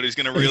gets out, he's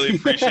going to really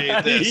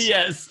appreciate this?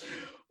 Yes.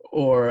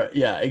 Or,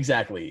 yeah,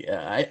 exactly.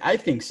 I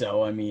think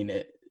so. I mean,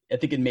 I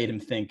think it made him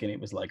think, and it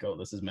was like, oh,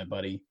 this is my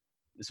buddy.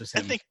 This was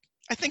him.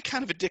 I think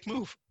kind of a dick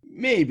move.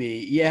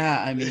 Maybe,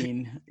 yeah. I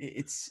mean,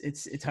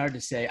 it's hard to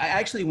say. I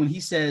actually, when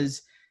he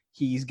says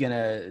he's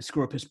gonna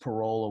screw up his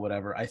parole or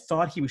whatever, I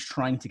thought he was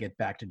trying to get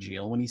back to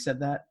jail when he said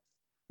that.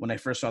 When I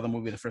first saw the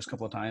movie the first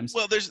couple of times.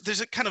 Well,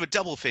 there's a kind of a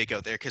double fake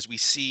out there, because we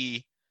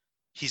see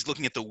he's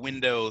looking at the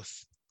window,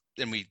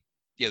 and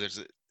there's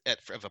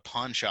of a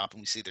pawn shop,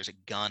 and we see there's a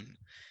gun.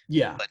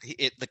 Yeah. But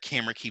the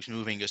camera keeps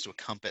moving, goes to a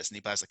compass, and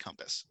he buys the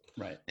compass.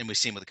 Right. And we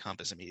see him with the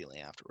compass immediately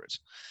afterwards.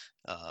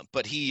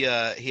 But he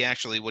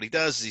actually, what he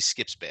does is he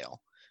skips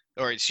bail,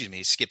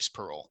 he skips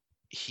parole.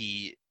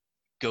 He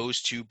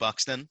goes to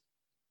Buxton,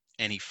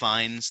 and he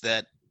finds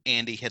that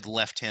Andy had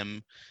left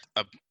him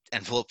an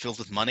envelope filled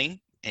with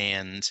money,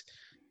 and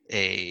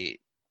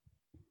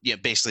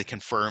basically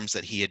confirms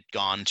that he had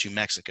gone to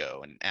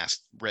Mexico and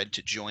asked Red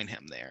to join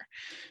him there.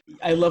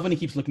 I love when he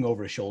keeps looking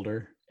over his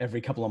shoulder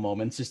every couple of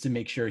moments just to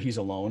make sure he's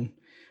alone.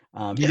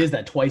 He does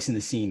that twice in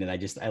the scene, and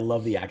I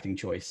love the acting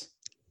choice.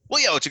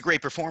 Well, it's a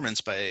great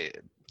performance by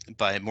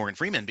Morgan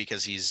Freeman,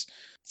 because he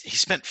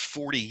spent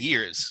 40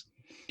 years,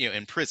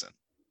 in prison.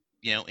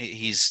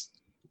 He's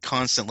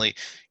constantly,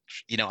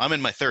 I'm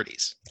in my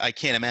 30s. I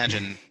can't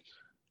imagine,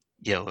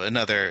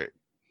 another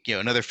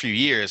few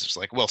years. It's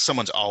like, well,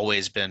 someone's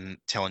always been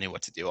telling you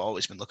what to do,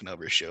 always been looking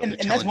over his shoulder.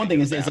 And that's one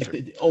thing is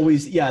like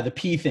always, the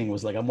pee thing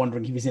was like, I'm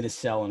wondering if he was in his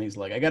cell and he's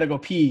like, I got to go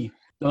pee.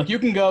 They're like, you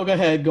can go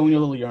ahead, go in your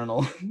little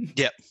urinal.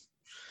 Yep.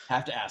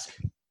 Have to ask.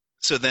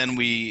 So then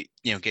we,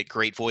 get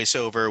great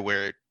voiceover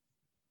where,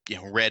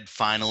 Red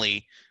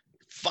finally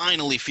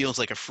feels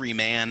like a free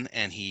man,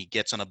 and he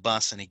gets on a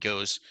bus and he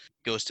goes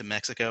to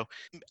Mexico.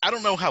 I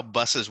don't know how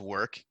buses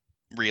work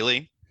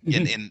really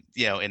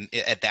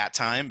at that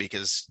time,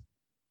 because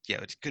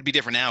it could be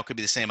different now, it could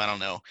be the same, I don't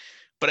know.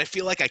 But I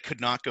feel like I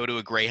could not go to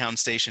a Greyhound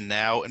station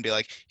now and be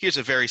like, here's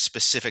a very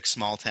specific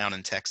small town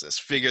in Texas.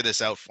 Figure this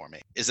out for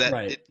me. Is that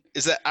right?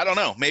 Is that, I don't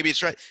know. Maybe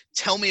it's right.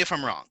 Tell me if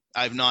I'm wrong.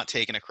 I've not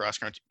taken a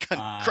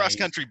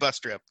cross-country bus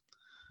trip.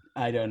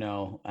 I don't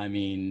know. I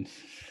mean,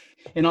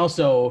 and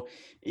also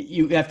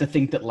you have to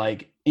think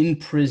that in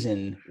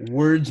prison,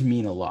 words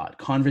mean a lot.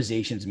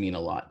 Conversations mean a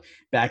lot.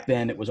 Back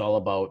then it was all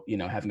about,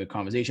 having a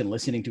conversation,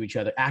 listening to each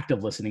other,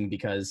 active listening,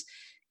 because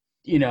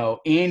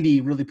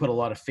Andy really put a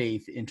lot of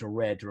faith into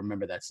Red to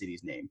remember that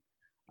city's name.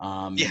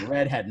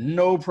 Red had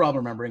no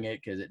problem remembering it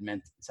because it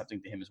meant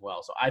something to him as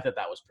well. So I thought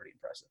that was pretty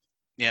impressive.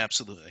 Yeah,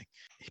 absolutely.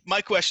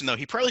 My question, though,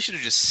 he probably should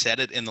have just said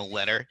it in the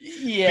letter.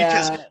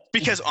 Yeah.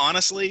 Because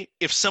honestly,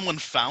 if someone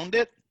found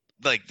it,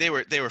 they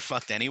were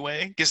fucked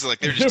anyway. Because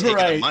they're just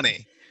taking the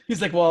money.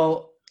 He's like,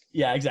 well,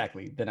 Yeah,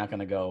 exactly. They're not going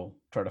to go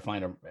try to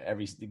find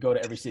go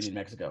to every city in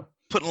Mexico.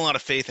 Putting a lot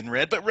of faith in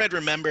Red, but Red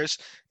remembers,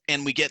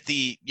 and we get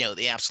the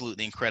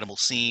absolutely incredible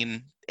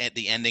scene at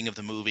the ending of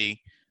the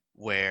movie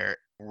where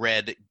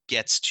Red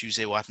gets to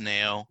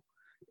Zihuatanejo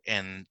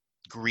and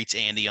greets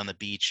Andy on the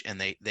beach, and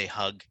they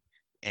hug,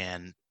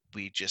 and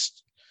we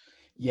just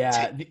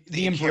Yeah, the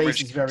camera embrace is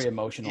just comes, very yeah,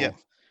 emotional.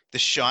 the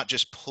shot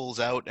just pulls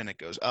out and it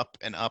goes up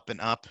and up and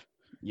up,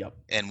 Yep.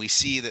 and we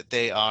see that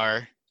they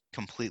are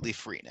completely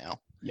free now,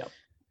 Yep.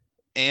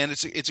 and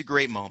it's a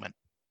great moment.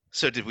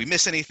 So did we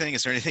miss anything?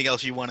 Is there anything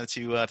else you wanted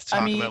to I talk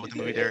about mean, with the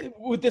movie, Derek?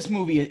 with this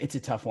movie, it's a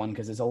tough one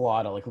because there's a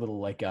lot of like little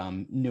like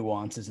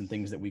nuances and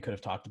things that we could have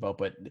talked about.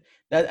 But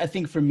that, I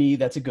think, for me,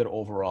 that's a good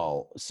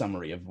overall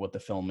summary of what the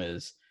film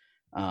is.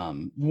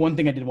 One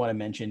thing I did want to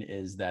mention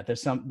is that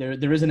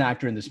there is an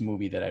actor in this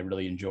movie that I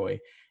really enjoy,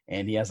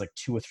 and he has like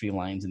 2 or 3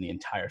 lines in the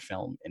entire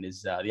film. And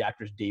the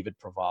actor is David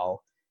Proval,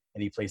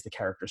 and he plays the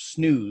character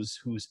Snooze,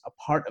 who's a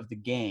part of the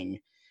gang,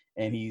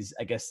 and he's,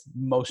 I guess,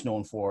 most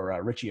known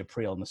for Richie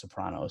Aprile in The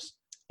Sopranos.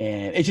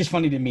 And it's just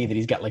funny to me that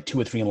he's got like 2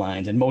 or 3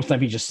 lines, and most of the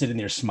time he's just sitting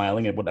there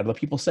smiling at what other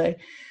people say.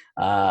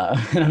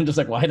 And I'm just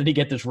like, why did he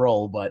get this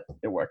role? But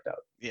it worked out.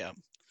 Yeah.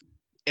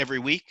 Every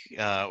week,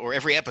 or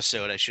every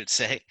episode, I should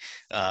say,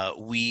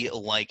 we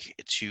like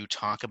to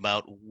talk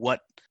about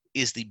what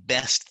is the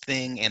best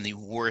thing and the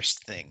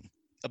worst thing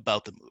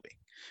about the movie.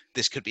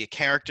 This could be a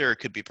character, it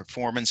could be a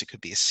performance, it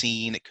could be a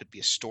scene, it could be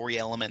a story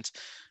element,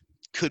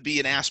 could be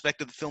an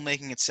aspect of the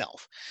filmmaking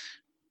itself.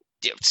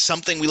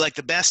 Something we like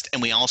the best,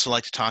 and we also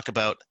like to talk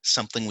about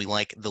something we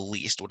like the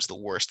least. What's the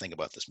worst thing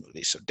about this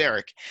movie? So,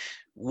 Derek,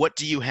 what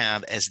do you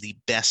have as the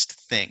best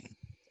thing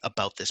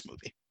about this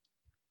movie?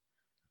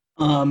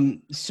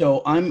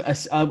 So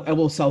I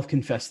will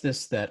self-confess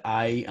this, that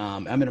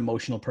I'm an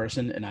emotional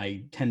person, and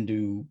I tend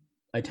to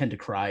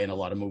cry in a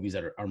lot of movies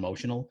that are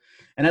emotional,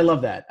 and I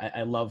love that.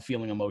 I love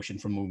feeling emotion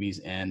from movies,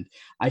 and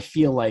I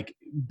feel like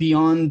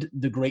beyond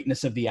the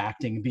greatness of the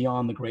acting,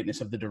 beyond the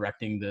greatness of the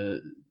directing,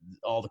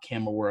 all the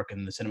camera work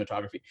and the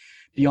cinematography,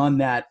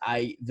 beyond that,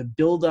 the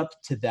build up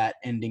to that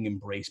ending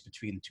embrace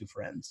between the two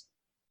friends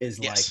is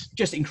like Yes.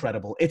 just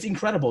incredible. It's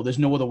incredible. There's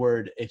no other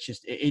word. It's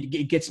just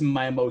it gets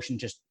my emotion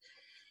just.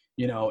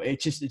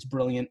 It's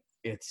brilliant.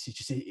 It's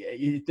just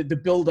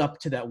the build up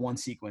to that one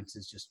sequence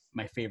is just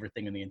my favorite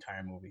thing in the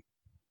entire movie.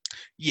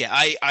 Yeah,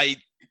 I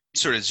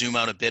sort of zoom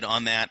out a bit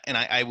on that, and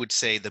I would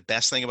say the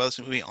best thing about this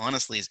movie,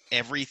 honestly, is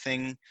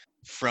everything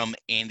from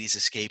Andy's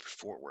escape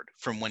forward,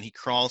 from when he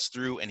crawls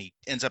through and he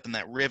ends up in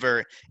that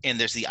river, and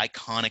there's the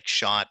iconic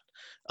shot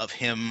of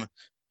him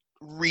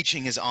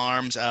reaching his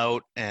arms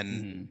out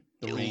and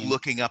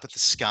looking up at the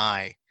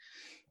sky.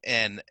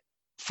 And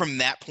from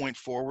that point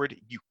forward,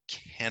 you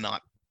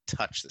cannot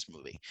touch this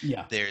movie.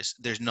 Yeah. There's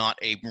not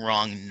a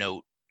wrong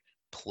note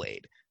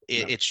played.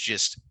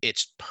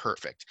 It's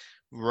perfect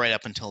right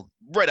up until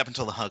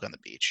the hug on the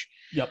beach.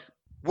 Yep.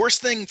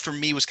 Worst thing for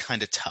me was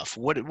kind of tough.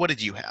 What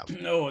did you have?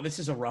 No, this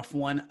is a rough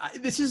one.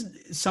 This is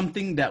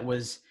something that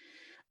was,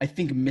 I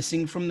think,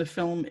 missing from the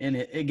film. And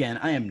again,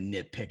 I am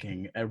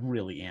nitpicking. I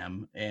really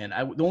am. And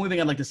the only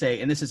thing I'd like to say,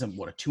 and this is a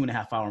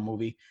 2.5-hour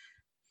movie,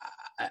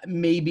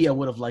 maybe I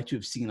would have liked to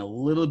have seen a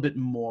little bit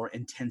more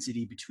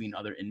intensity between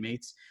other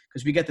inmates,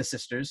 because we get the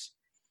sisters,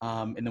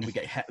 and then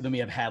we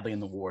have Hadley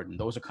and the warden.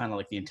 Those are kind of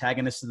like the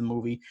antagonists of the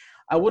movie.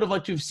 I would have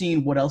liked to have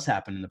seen what else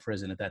happened in the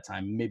prison at that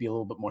time. Maybe a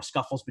little bit more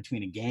scuffles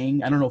between a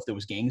gang. I don't know if there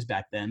was gangs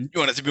back then.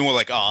 You want it to be more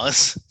like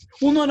Oz?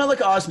 Well, no, not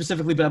like Oz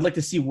specifically, but I'd like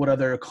to see what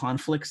other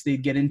conflicts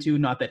they'd get into.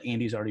 Not that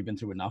Andy's already been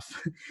through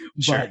enough,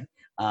 Sure.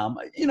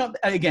 But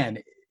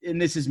again, and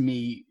this is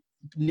me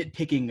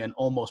nitpicking an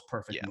almost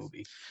perfect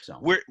movie. So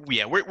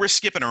we're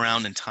skipping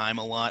around in time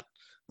a lot.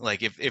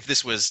 Like if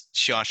this was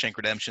Shawshank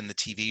Redemption, the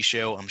TV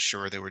show, I'm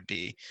sure there would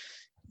be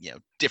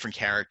different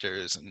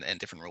characters and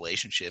different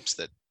relationships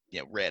that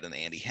Red and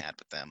Andy had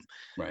with them.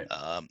 Right.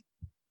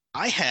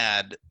 I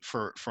had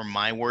for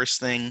my worst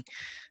thing,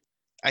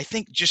 I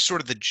think just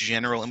sort of the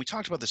general, and we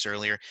talked about this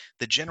earlier,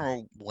 the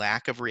general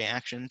lack of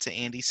reaction to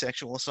Andy's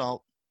sexual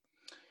assault.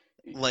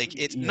 Like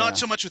it's not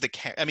so much with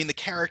the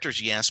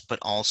characters, yes, but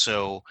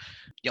also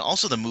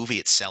the movie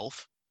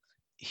itself.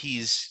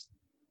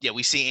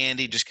 We see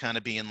Andy just kind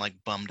of being like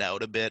bummed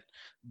out a bit,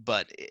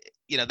 but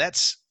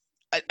that's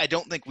I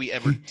don't think we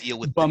ever deal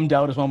with bummed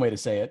out is one way to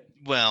say it.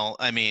 Well,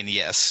 I mean,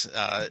 yes,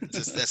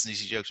 that's an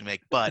easy joke to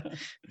make, but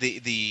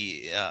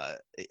I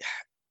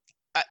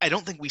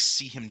don't think we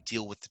see him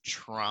deal with the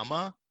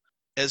trauma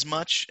as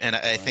much, and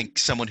I think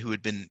someone who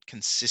had been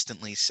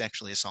consistently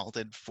sexually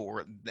assaulted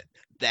for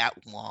that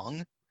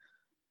long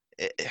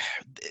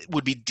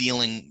would be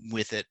dealing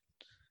with it.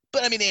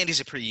 But I mean, Andy's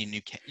a pretty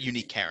unique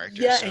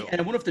character. Yeah, so. and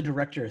I wonder if the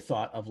director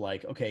thought of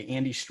like, okay,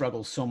 Andy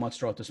struggles so much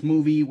throughout this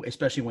movie,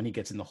 especially when he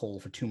gets in the hole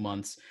for 2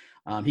 months.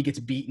 He gets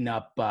beaten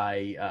up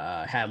by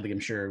Hadley, I'm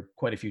sure,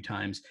 quite a few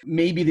times.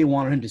 Maybe they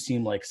wanted him to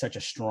seem like such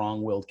a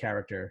strong-willed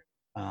character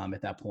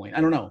at that point.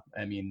 I don't know.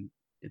 I mean,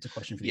 it's a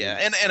question for you.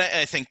 Yeah, and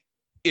I think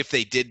if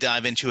they did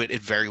dive into it,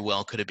 it very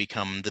well could have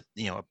become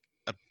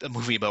a a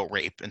movie about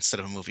rape instead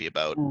of a movie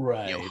about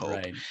Right, hope.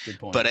 right. Good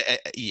point.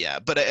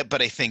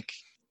 But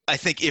I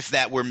think if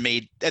that were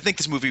made, I think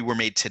this movie were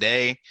made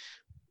today,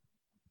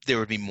 there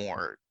would be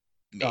more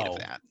made of Oh,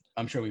 that.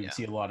 I'm sure we would Yeah.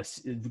 see a lot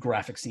of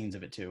graphic scenes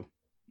of it too.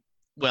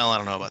 Well, I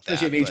don't know about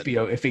Especially that,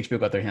 if but HBO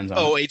got their hands on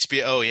oh, it.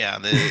 HBO, oh yeah,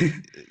 the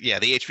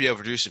HBO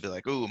producer would be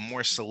like, ooh,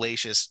 more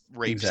salacious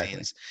rape Exactly.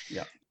 scenes.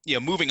 Yeah.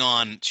 Moving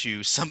on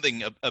to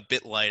something a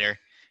bit lighter.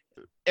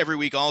 Every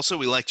week, also,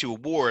 we like to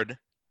award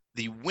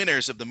the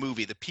winners of the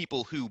movie, the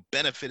people who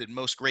benefited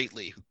most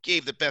greatly, who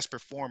gave the best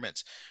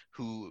performance,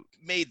 who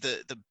made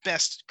the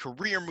best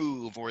career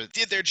move or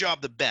did their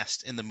job the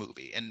best in the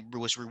movie and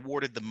was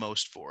rewarded the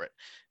most for it.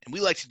 And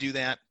we like to do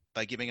that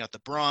by giving out the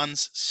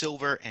bronze,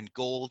 silver, and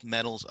gold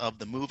medals of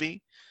the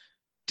movie.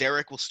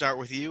 Derek, we'll start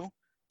with you.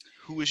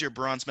 Who is your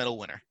bronze medal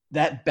winner?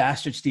 That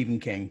bastard Stephen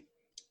King.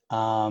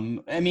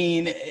 I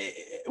mean,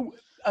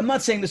 I'm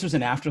not saying this was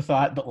an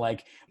afterthought, but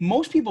like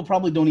most people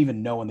probably don't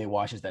even know when they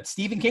watch that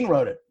Stephen King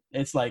wrote it.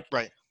 It's like,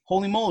 Right.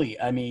 holy moly.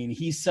 I mean,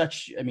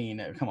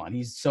 come on,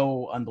 he's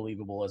so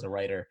unbelievable as a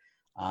writer.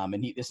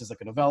 And this is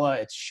like a novella.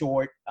 It's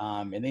short,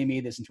 and they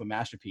made this into a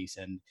masterpiece.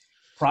 And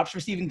props for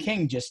Stephen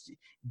King just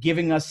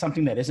giving us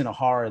something that isn't a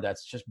horror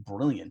that's just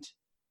brilliant.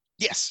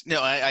 Yes.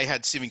 No, I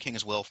had Stephen King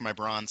as well for my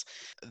bronze.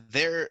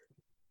 The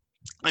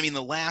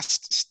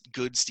last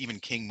good Stephen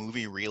King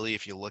movie, really,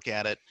 if you look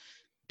at it,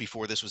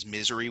 before this was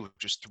Misery, which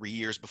was 3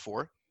 years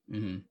before.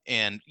 Mm-hmm.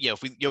 And,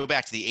 if we go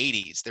back to the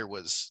 80s, there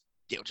was,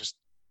 just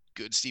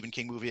good Stephen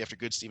King movie after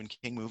good Stephen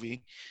King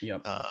movie.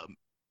 Yep.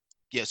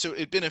 So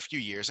it'd been a few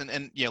years.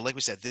 And like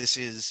we said, this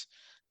is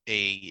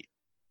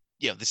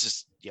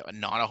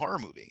not a horror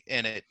movie.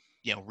 And it,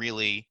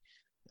 really,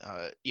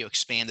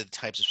 expanded the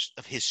types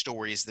of his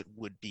stories that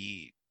would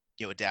be,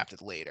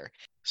 adapted later.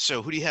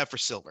 So who do you have for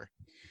silver?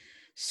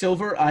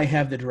 Silver, I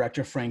have the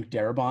director Frank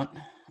Darabont.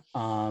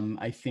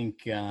 I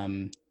think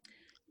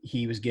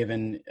he was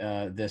given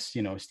this,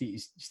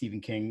 Stephen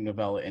King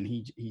novella, and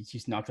he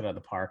just knocked it out of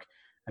the park.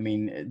 I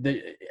mean,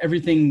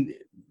 everything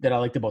that I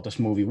liked about this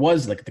movie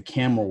was like the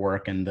camera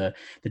work and the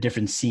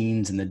different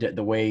scenes and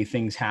the way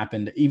things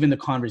happened. Even the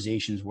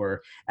conversations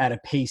were at a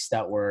pace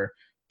that were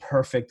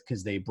perfect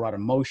because they brought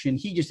emotion.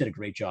 He just did a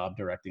great job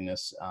directing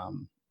this.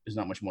 There's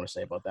not much more to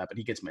say about that, but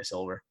he gets my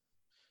silver.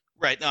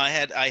 Right. No, I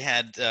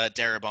had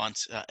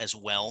Darabont as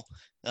well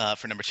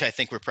for number two. I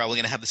think we're probably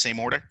going to have the same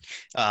order.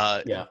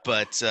 Yeah.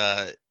 But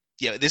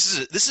this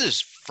is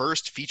his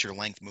first feature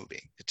length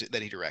movie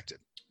that he directed.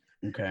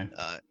 Okay.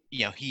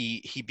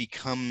 He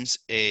becomes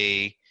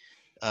a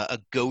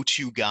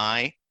go-to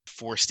guy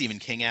for Stephen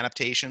King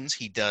adaptations.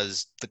 He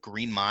does The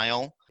Green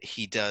Mile.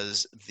 He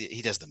does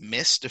The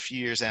Mist a few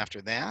years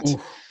after that.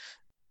 Oof.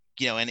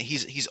 And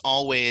he's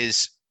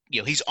always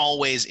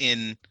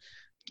in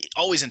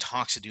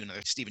talks to do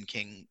another Stephen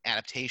King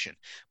adaptation,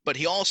 but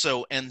he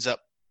also ends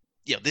up,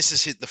 this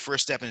is the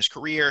first step in his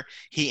career.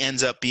 He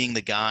ends up being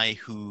the guy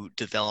who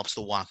develops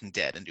The Walking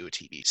Dead into a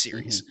TV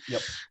series. Mm-hmm.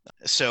 Yep.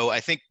 So I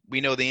think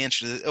we know the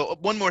answer to this. Oh,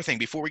 one more thing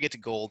before we get to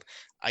gold,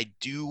 I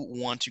do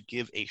want to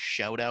give a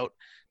shout out.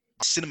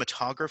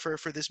 Cinematographer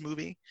for this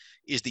movie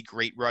is the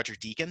great Roger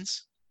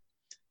Deakins.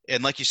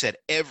 And like you said,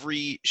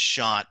 every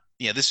shot,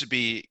 this would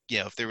be,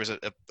 if there was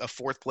a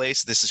fourth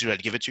place, this is who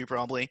I'd give it to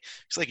probably.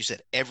 Because like you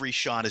said, every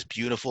shot is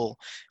beautiful.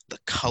 The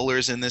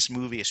colors in this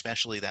movie,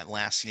 especially that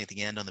last scene at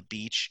the end on the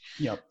beach,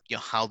 Yep.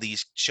 How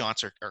these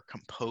shots are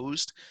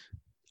composed.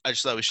 I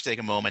just thought we should take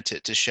a moment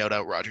to shout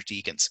out Roger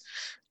Deakins.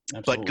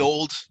 Absolutely. But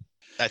gold,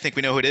 I think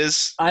we know who it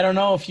is. I don't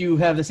know if you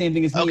have the same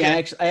thing as me.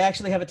 Okay. I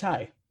actually have a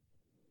tie.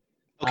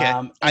 Okay.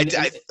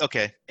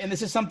 Okay. And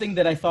this is something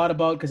that I thought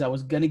about because I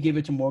was going to give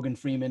it to Morgan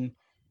Freeman,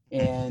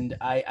 and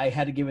I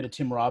had to give it to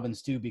Tim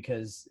Robbins too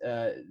because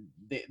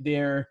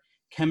their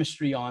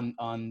chemistry on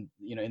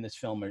in this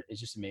film is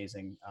just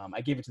amazing. I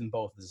gave it to them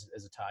both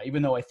as a tie,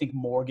 even though I think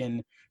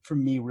Morgan for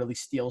me really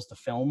steals the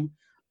film.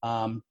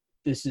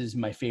 This is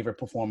my favorite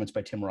performance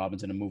by Tim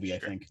Robbins in a movie. Sure. I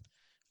think.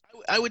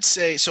 I would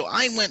say so.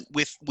 I went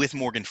with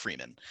Morgan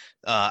Freeman.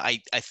 I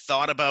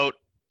thought about.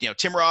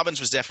 Tim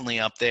Robbins was definitely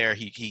up there.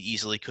 He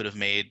easily could have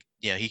made,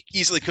 he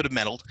easily could have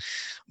medaled,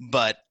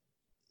 but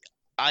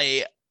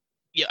I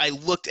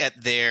looked at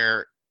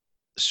their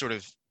sort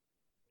of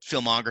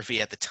filmography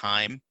at the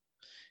time,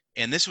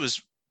 and this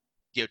was,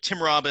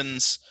 Tim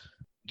Robbins,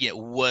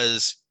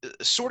 was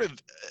sort of,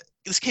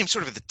 this came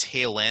sort of at the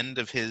tail end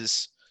of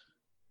his,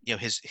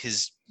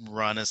 his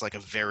run as like a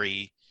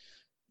very,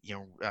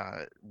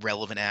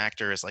 relevant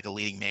actor as like a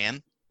leading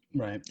man.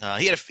 Right.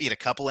 He had a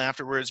couple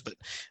afterwards, but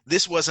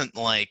this wasn't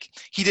like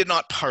he did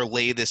not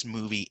parlay this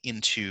movie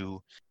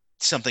into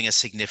something as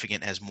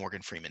significant as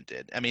Morgan Freeman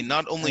did. I mean,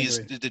 not only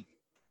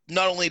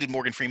did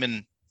Morgan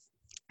Freeman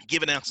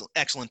give an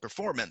excellent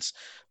performance,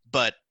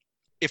 but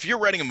if you're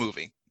writing a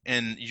movie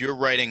and you're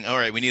writing, all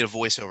right, we need a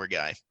voiceover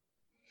guy,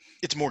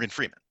 it's Morgan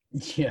Freeman.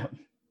 Yeah.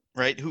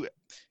 Right.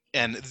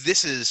 And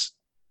this is,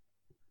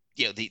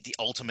 the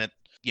ultimate,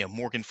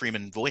 Morgan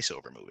Freeman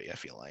voiceover movie. I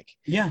feel like.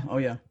 Yeah. Oh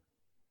yeah.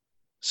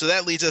 So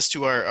that leads us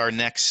to our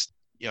next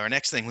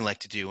thing we like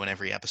to do in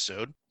every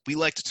episode. we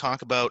like to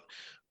talk about,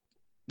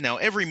 now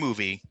every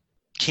movie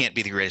can't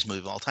be the greatest movie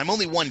of all time.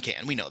 Only one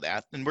can. We know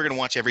that. And we're going to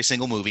watch every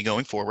single movie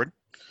going forward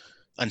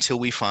until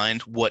we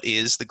find what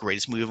is the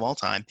greatest movie of all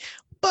time.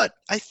 But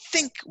I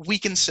think we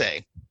can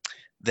say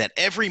that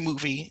every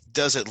movie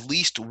does at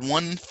least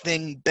one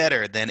thing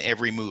better than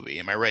every movie.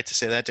 Am I right to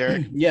say that,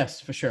 Derek?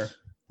 Yes, for sure.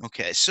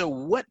 Okay, so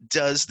what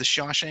does The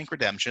Shawshank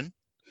Redemption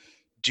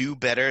do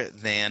better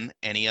than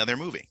any other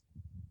movie?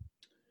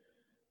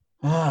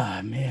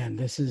 Ah, man,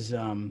 this is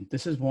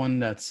one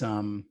that's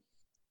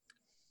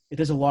it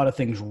does a lot of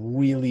things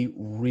really,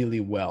 really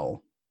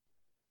well.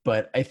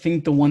 But I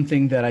think the one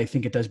thing that I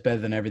think it does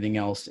better than everything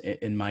else,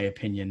 in my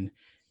opinion,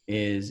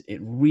 is it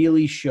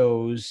really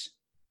shows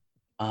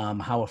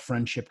how a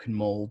friendship can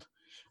mold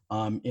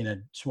in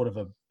a sort of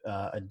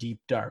a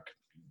deep, dark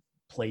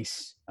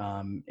place.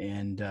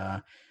 And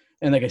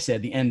like I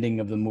said, the ending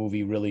of the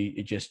movie really,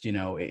 it just,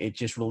 it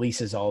just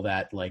releases all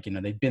that. Like,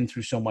 they've been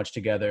through so much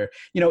together.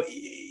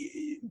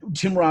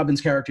 Tim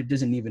Robbins' character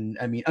doesn't even,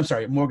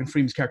 Morgan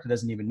Freeman's character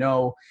doesn't even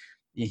know.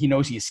 He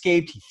knows he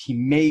escaped. He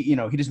may, he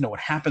doesn't know what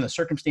happened, the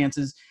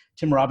circumstances.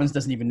 Tim Robbins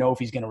doesn't even know if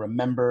he's going to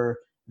remember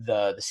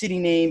the city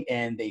name,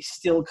 and they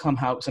still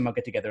somehow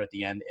get together at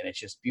the end, and it's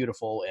just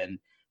beautiful. And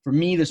for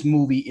me, this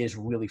movie is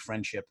really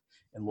friendship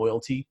and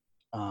loyalty.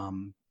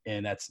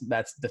 And that's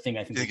the thing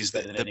I think is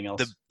better than anything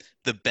else.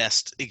 The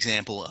best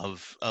example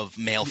of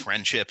male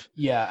friendship.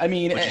 Yeah, I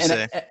mean,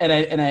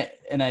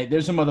 and I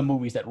there's some other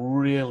movies that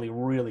really,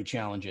 really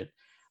challenge it.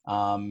 But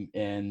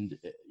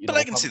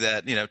I can see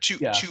that,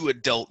 two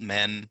adult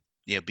men,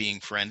 being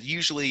friends.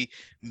 Usually,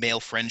 male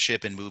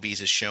friendship in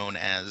movies is shown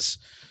as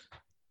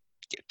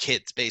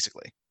kids,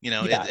 basically.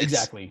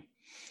 Exactly.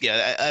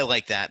 Yeah, I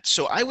like that.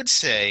 So I would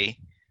say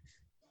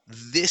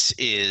this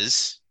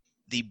is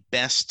the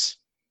best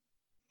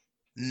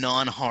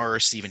non-horror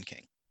Stephen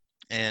King.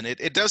 And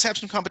it does have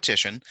some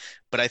competition,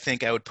 but I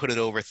think I would put it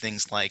over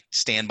things like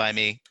Stand By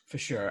Me. For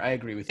sure. I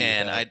agree with you.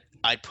 And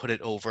I'd put it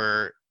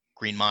over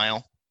Green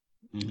Mile.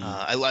 Mm-hmm.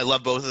 I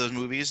love both of those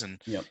movies,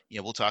 and yep.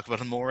 We'll talk about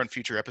them more in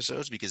future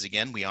episodes because,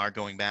 again, we are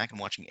going back and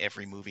watching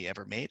every movie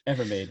ever made.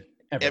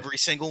 Every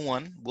single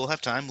one. We'll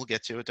have time. We'll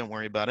get to it. Don't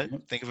worry about it.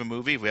 Yep. Think of a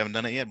movie. If we haven't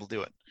done it yet, we'll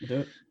do it. We'll do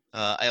it.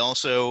 I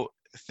also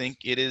think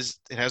it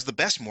has the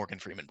best Morgan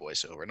Freeman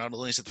voiceover. Not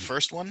only is it the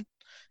first one,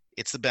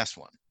 it's the best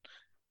one.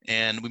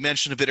 And we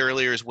mentioned a bit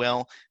earlier as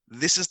well,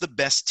 this is the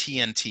best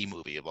TNT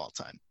movie of all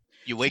time.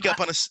 You wake up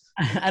on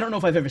I don't know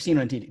if I've ever seen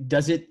it on TV.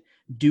 Does it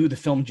do the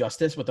film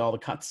justice with all the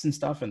cuts and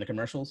stuff and the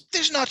commercials?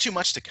 There's not too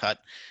much to cut.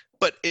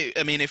 But,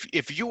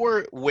 if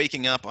you're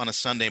waking up on a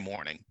Sunday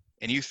morning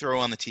and you throw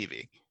on the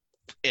TV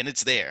and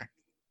it's there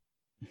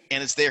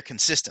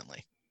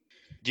consistently,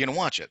 you're going to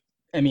watch it.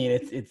 I mean,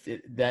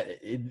 that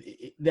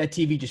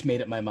TV just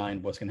made up my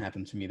mind what's going to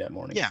happen to me that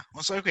morning. Yeah.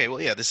 Well, so, okay. Well,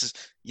 yeah, this is,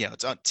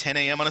 it's on 10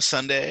 a.m. on a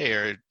Sunday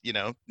or,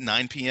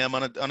 9 p.m.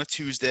 on a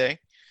Tuesday.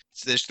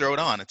 So they just throw it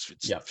on. It's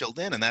filled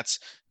in. And that's,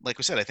 like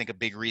we said, I think a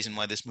big reason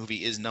why this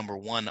movie is number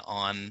one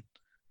on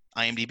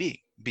IMDb,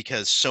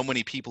 because so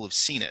many people have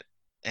seen it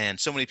and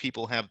so many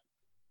people have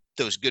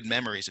those good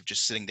memories of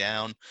just sitting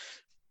down,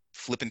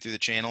 flipping through the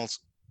channels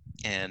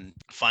and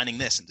finding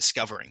this and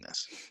discovering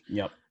this.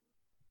 Yep.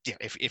 Yeah,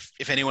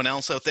 if anyone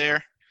else out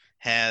there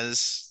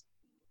has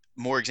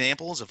more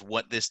examples of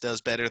what this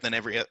does better than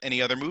every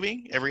other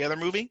movie,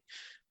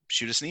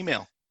 shoot us an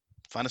email.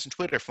 Find us on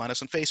Twitter. Find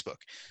us on Facebook.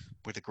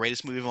 We're the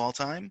greatest movie of all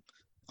time.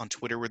 On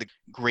Twitter, we're the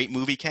Great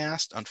Movie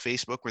Cast. On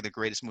Facebook, we're the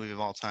Greatest Movie of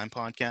All Time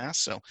podcast.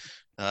 So,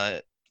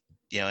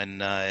 you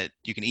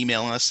can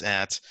email us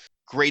at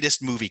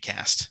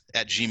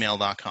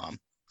greatestmoviecast@gmail.com.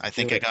 I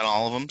think I got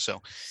all of them.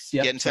 So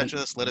get in touch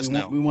with us. Let us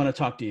know. We want to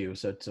talk to you.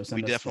 So send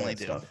we us definitely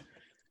do. Stuff.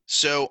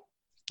 So,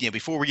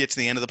 before we get to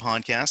the end of the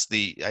podcast,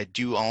 I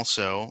do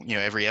also,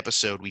 every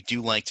episode we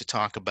do like to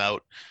talk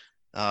about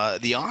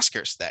the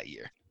Oscars that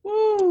year.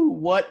 Woo!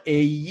 What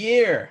a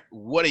year!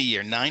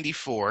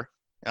 94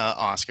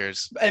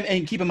 Oscars.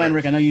 And keep in mind,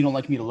 Rick, I know you don't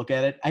like me to look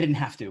at it. I didn't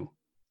have to.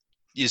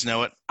 You just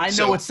know it. I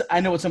know what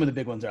some of the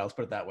big ones are. Let's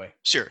put it that way.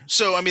 Sure.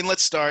 So,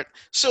 let's start.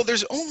 So,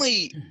 there's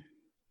only,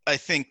 I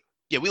think,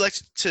 we like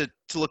to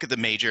look at the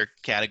major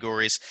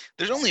categories.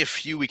 There's only a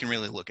few we can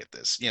really look at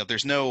this.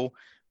 There's no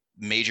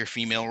major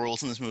female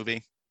roles in this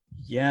movie.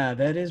 Yeah,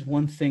 that is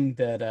one thing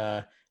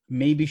that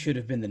maybe should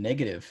have been the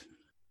negative.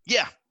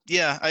 Yeah,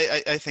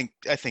 I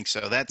think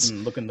so. That's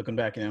looking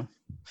back, Yeah,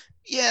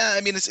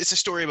 it's a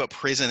story about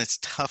prison. It's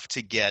tough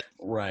to get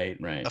right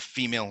a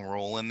female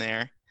role in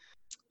there.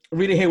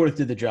 Rita Hayworth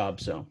did the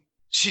job, so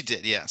she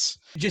did. Yes,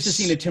 just the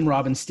scene of Tim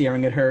Robbins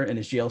staring at her in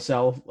his jail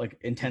cell, like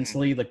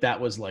intensely, like that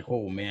was like,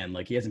 oh man,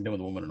 like he hasn't been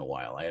with a woman in a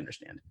while. I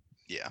understand.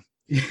 Yeah.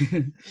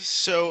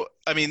 So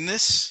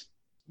this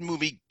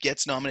movie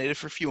gets nominated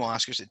for a few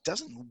Oscars. It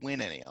doesn't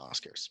win any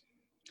Oscars.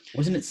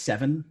 Wasn't it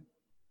 7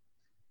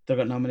 that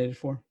got nominated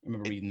for? I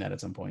remember reading that at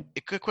some point.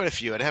 It got quite a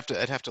few. I'd have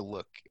to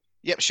look.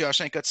 Yep,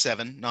 Shawshank got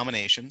 7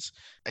 nominations.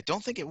 I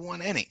don't think it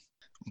won any.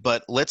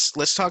 But let's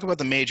talk about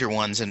the major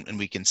ones and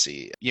we can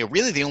see.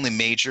 Really the only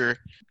major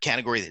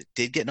category that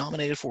did get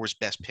nominated for was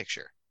Best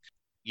Picture.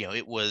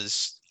 It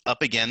was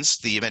up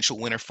against the eventual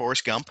winner,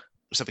 Forrest Gump.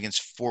 It was up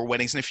against Four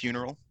Weddings and a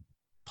Funeral,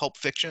 Pulp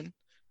Fiction,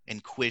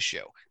 and Quiz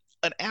Show.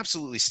 An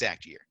absolutely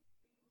stacked year.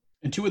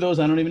 And two of those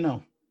I don't even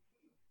know.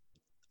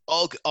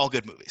 All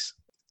good movies.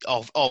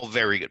 All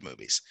very good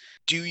movies.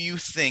 Do you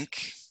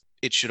think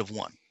it should have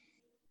won?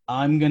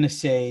 I'm going to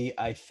say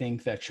I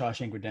think that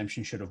Shawshank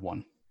Redemption should have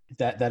won.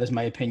 That is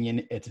my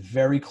opinion. It's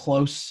very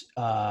close,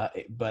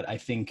 but I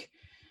think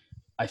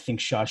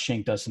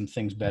Shawshank does some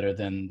things better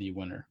than the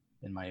winner,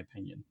 in my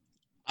opinion.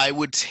 I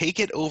would take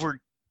it over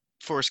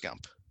Forrest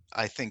Gump.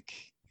 I think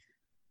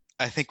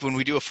when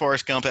we do a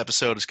Forrest Gump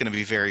episode, it's going to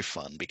be very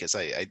fun because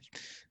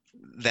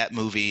that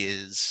movie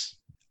is,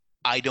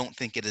 I don't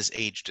think it has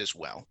aged as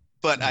well,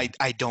 but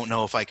I don't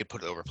know if I could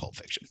put it over Pulp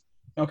Fiction.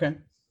 Okay.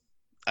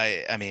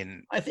 I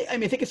mean, I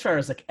think as far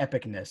as like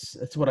epicness,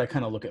 that's what I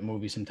kind of look at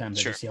movies sometimes.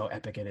 I Sure. just see how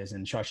epic it is,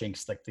 and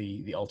Shawshank's like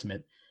the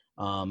ultimate.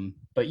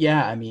 But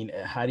yeah, I mean,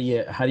 how do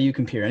you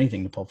compare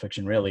anything to Pulp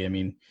Fiction, really? I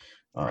mean,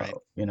 Right.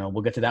 you know,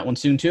 we'll get to that one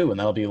soon too, and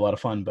that'll be a lot of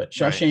fun. But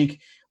Shawshank,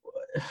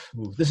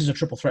 this is a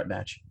triple threat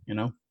match, you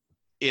know.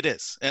 It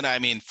is, and I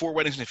mean, Four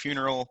Weddings and a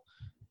Funeral,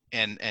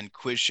 and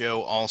Quiz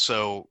Show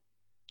also,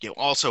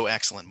 also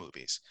excellent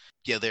movies.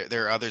 Yeah,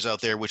 there are others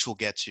out there which we'll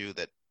get to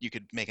that you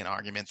could make an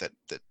argument that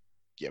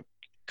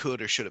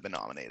could or should have been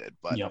nominated,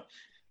 but Yep.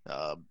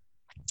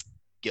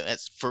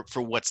 It's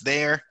for what's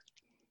there,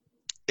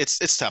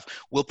 it's tough.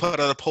 We'll put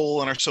out a poll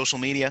on our social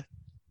media.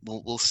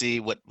 We'll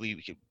see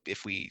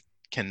if we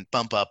can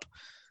bump up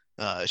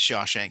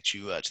Shawshank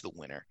to the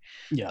winner.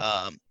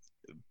 Yeah.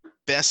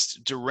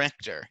 Best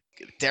director,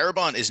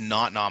 Darabont is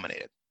not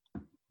nominated.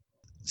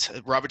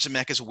 Robert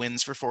Zemeckis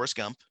wins for Forrest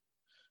Gump.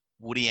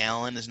 Woody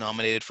Allen is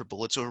nominated for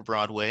Bullets Over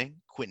Broadway.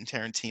 Quentin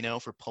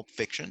Tarantino for Pulp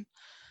Fiction.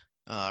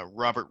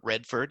 Robert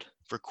Redford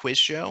for Quiz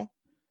Show.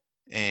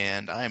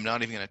 And I am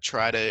not even going to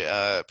try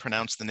to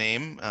pronounce the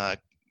name.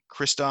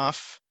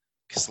 Krzysztof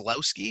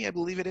Kieslowski, I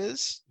believe it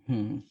is,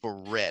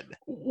 for Red.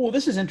 Well,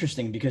 this is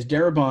interesting because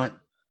Darabont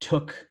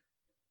took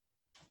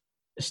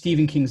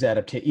Stephen King's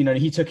adaptation. You know,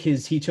 he took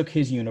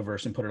his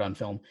universe and put it on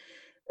film.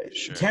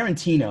 Sure.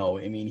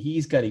 Tarantino, I mean,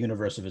 he's got a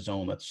universe of his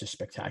own that's just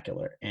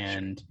spectacular.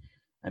 And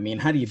I mean,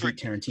 how do you beat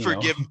Tarantino?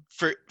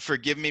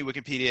 Forgive me.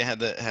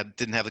 Wikipedia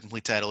didn't have the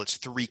complete title. It's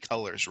Three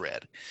Colors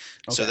Red.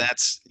 Okay. So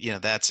that's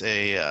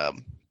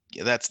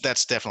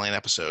that's definitely an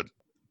episode.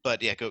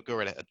 But yeah, go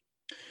right ahead.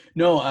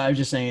 No, I was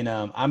just saying,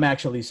 I'm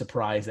actually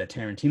surprised that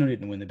Tarantino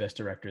didn't win the Best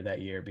Director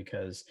that year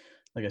because,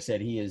 like I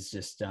said, he is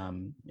just,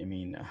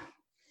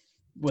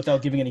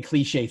 without giving any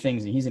cliche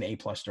things, he's an A+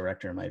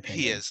 director in my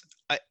opinion. He is.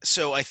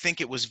 So I think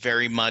it was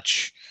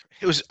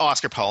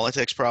Oscar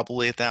politics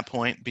probably at that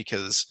point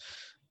because,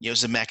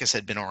 Zemeckis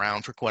had been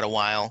around for quite a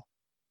while,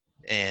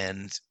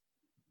 and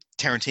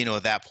Tarantino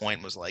at that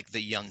point was like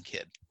the young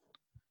kid.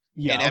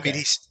 Yeah, and, okay. I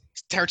mean,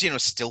 Tarantino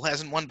still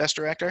hasn't won Best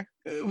Director.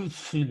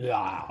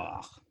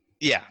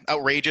 Yeah,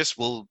 outrageous.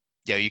 Well,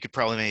 yeah, you could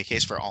probably make a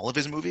case for all of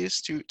his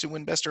movies to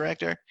win Best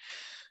Director.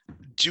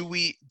 Do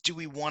we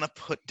want to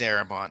put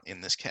Darabont in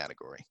this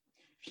category?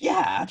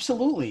 Yeah,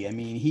 absolutely. I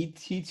mean, he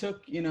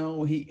took, he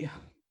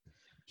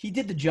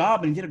did the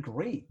job and he did it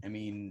great. I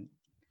mean,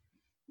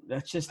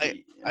 that's just.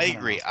 I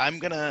agree.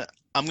 Know.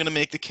 I'm gonna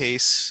make the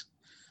case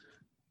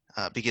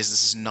because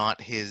this is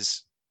not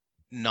his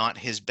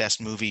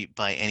best movie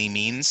by any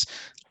means.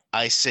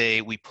 I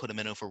say we put him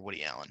in over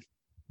Woody Allen.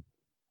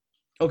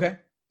 Okay,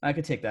 I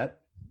could take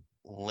that.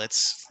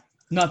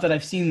 Not that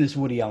I've seen this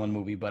Woody Allen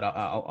movie, but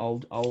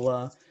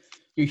I'll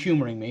you're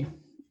humoring me.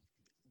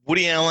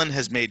 Woody Allen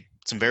has made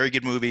some very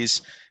good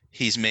movies.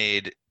 He's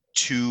made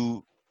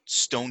 2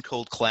 stone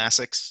cold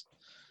classics.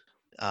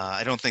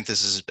 I don't think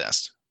this is his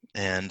best,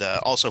 and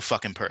also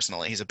fuck him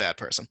personally. He's a bad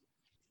person.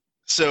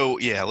 So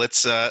yeah,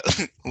 let's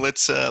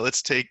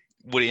take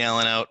Woody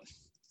Allen out.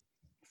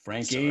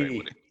 Frankie. Sorry,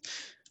 Woody.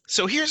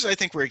 So here's, I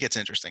think, where it gets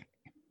interesting.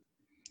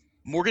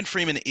 Morgan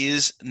Freeman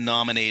is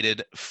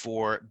nominated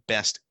for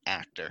Best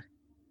Actor.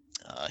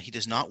 He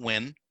does not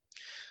win.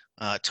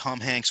 Tom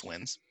Hanks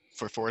wins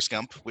for Forrest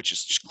Gump, which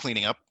is just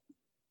cleaning up.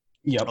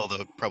 Yep.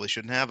 Although probably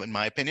shouldn't have, in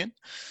my opinion.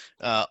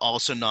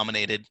 Also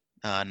nominated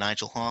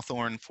Nigel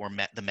Hawthorne for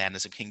The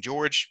Madness of King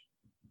George,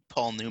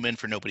 Paul Newman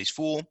for Nobody's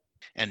Fool,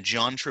 and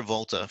John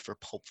Travolta for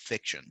Pulp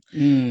Fiction.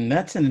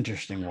 That's an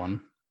interesting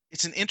one.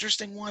 It's an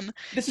interesting one.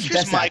 This is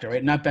Best Actor,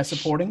 right? Not Best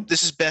Supporting?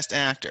 This is Best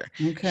Actor.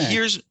 Okay.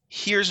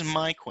 Here's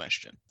my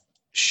question.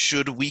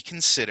 Should we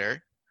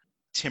consider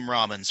Tim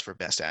Robbins for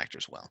Best Actor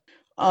as well?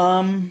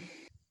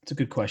 It's a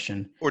good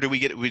question. Or do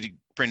we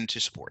bring him to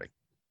supporting?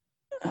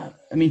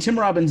 I mean, Tim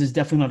Robbins is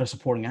definitely not a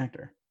supporting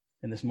actor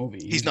in this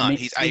movie. He's not.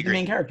 He's the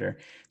main character.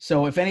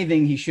 So if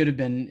anything, he should have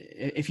been,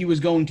 if he was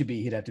going to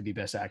be, he'd have to be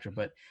Best Actor.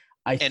 But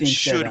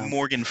should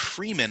Morgan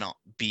Freeman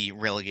be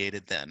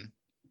relegated then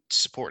to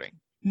supporting?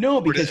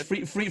 No, because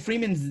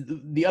Freeman's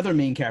the other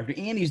main character,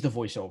 and he's the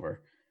voiceover.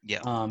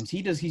 Yeah. So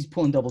he's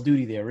pulling double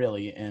duty there,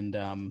 really. And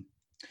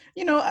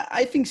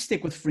I think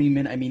stick with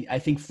Freeman. I mean, I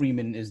think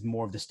Freeman is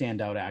more of the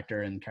standout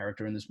actor and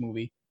character in this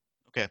movie.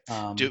 Okay.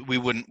 We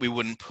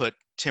wouldn't put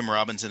Tim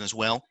Robbins in as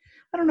well?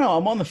 I don't know.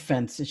 I'm on the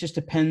fence. It just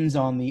depends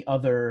on the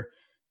other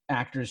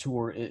actors who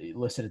were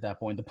listed at that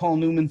point. The Paul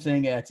Newman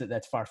thing,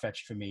 that's far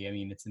fetched for me. I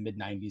mean, it's the mid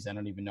 '90s. I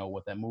don't even know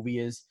what that movie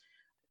is.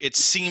 It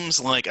seems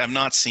like I've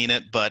not seen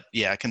it, but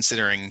yeah,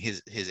 considering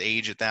his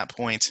age at that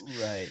point,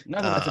 Right.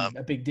 Not that that's um,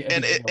 a big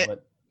and deal,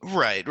 but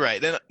right,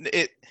 and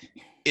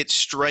it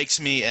strikes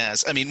me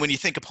as, I mean, when you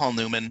think of Paul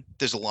Newman,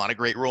 there's a lot of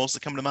great roles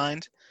that come to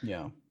mind.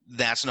 yeah.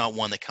 That's not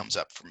one that comes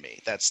up for me.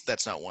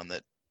 That's not one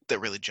that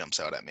really jumps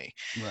out at me.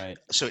 Right.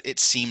 So it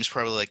seems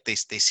probably like they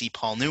see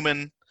Paul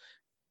Newman,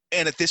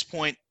 and at this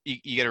point,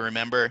 you got to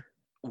remember,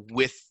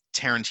 with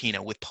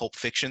Tarantino, with Pulp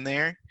Fiction,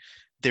 there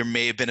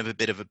may have been a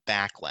bit of a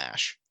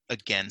backlash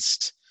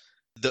against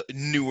the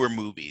newer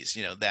movies,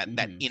 that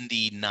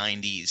indie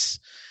 90s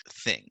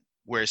thing.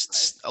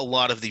 Whereas a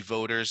lot of the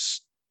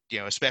voters,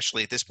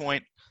 especially at this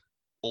point,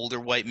 older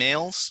white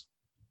males,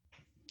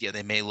 yeah,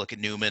 they may look at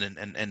Newman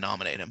and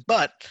nominate him.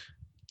 But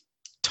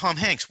Tom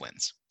Hanks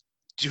wins.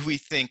 Do we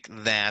think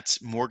that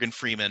Morgan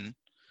Freeman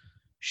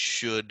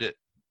should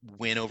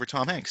win over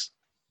Tom Hanks?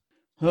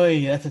 Oh,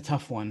 yeah, that's a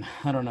tough one.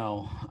 I don't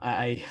know.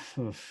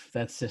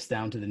 That's just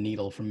down to the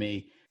needle for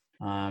me.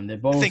 They're I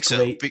both think so.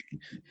 great.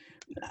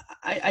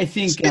 I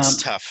think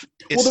It's tough.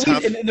 Well, It's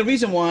tough. The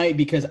reason why,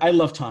 because I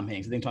love Tom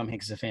Hanks. I think Tom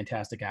Hanks is a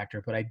fantastic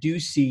actor, but I do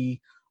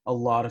see a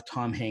lot of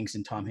Tom Hanks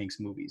in Tom Hanks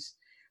movies.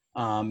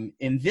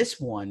 In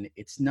this one,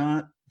 it's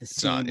not the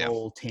same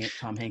old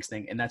Tom Hanks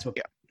thing, and that's what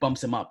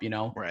bumps him up,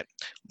 Right.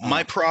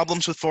 My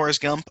problems with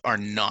Forrest Gump are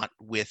not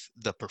with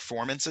the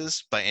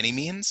performances by any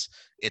means.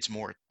 It's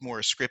more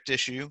a script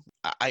issue.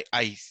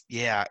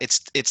 Yeah,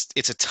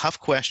 it's a tough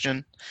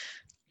question,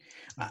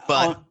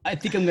 but I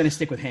think I'm going to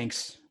stick with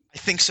Hanks. I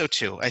think so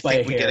too. I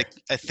By think a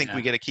hair.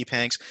 we got to keep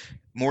Hanks.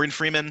 Morgan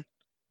Freeman,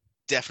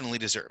 definitely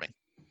deserving.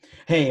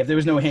 Hey, if there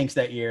was no Hanks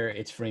that year,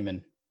 it's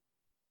Freeman.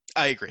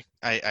 I agree.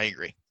 I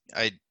agree.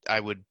 I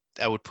would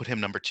put him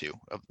number 2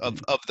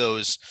 of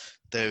those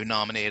that are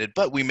nominated,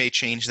 but we may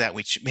change that.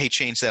 We may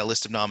change that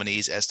list of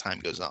nominees as time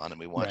goes on and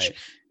we watch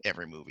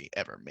every movie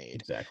ever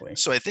made. Exactly.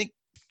 So I think,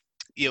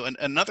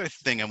 another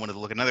thing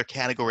another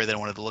category that I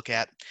wanted to look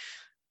at,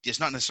 is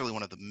not necessarily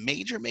one of the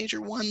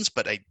major ones,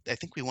 but I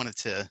think I wanted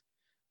to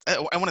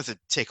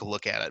take a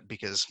look at it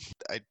because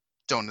I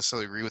don't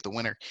necessarily agree with the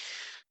winner.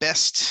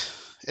 Best,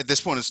 at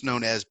this point, it's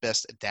known as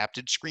Best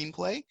Adapted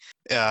Screenplay.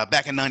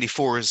 Back in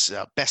 '94 is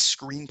Best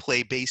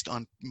Screenplay based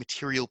on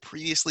material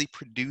previously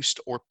produced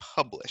or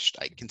published.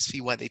 I can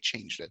see why they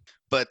changed it.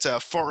 But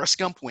Forrest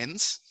Gump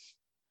wins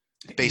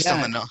based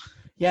on the...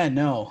 Yeah,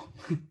 no.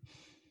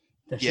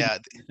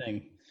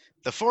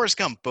 The Forrest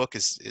Gump book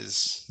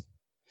is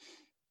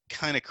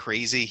kind of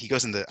crazy. He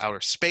goes into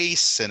outer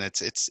space, and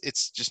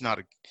it's just not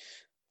a...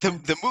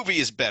 The movie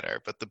is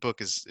better, but the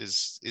book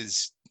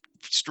is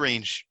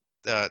strange,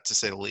 to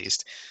say the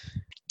least.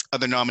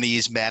 Other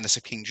nominees: Madness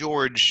of King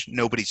George,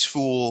 Nobody's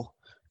Fool,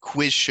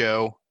 Quiz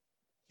Show,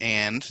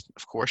 and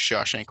of course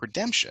Shawshank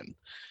Redemption.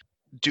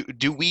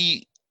 Do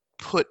we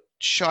put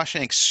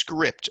Shawshank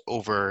script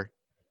over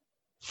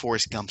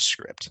Forrest Gump's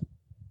script?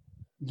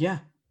 Yeah,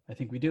 I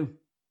think we do.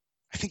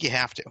 I think you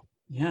have to.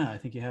 Yeah, I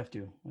think you have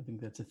to. I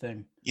think that's a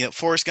thing.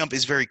 Forrest Gump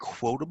is very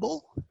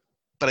quotable,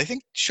 but I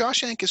think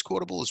Shawshank is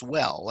quotable as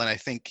well, and I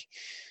think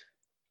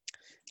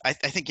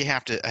you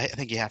have to. I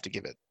think you have to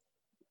give it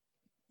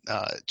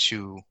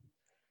to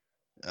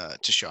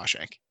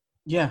Shawshank.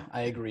 Yeah,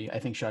 I agree. I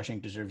think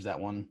Shawshank deserves that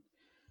one.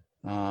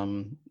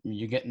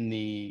 You're getting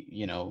the,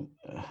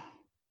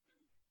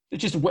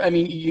 it's just, I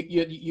mean,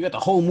 you got the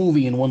whole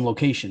movie in one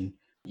location.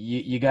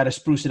 You got to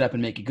spruce it up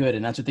and make it good,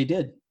 and that's what they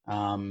did.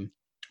 And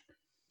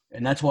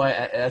that's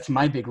why that's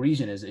my big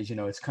reason is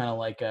it's kind of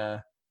like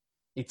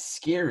it's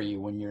scary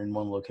when you're in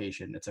one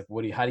location. It's like,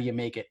 how do you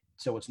make it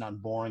so it's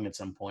not boring at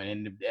some point?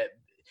 And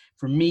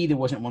for me, there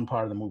wasn't one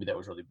part of the movie that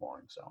was really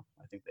boring. So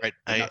I think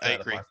I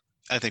agree.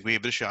 I think we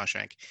give it to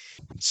Shawshank.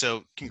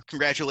 So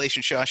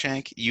congratulations,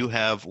 Shawshank. You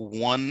have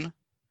won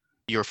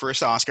your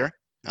first Oscar.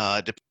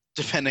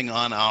 Depending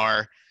on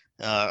how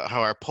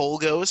our poll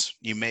goes,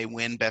 you may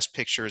win Best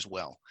Picture as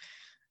well.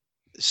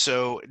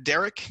 So,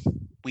 Derek,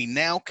 we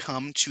now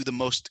come to the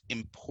most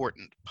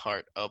important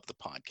part of the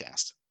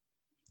podcast.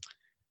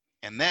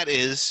 And that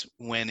is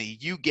when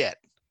you get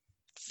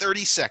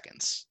 30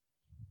 seconds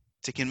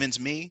to convince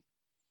me,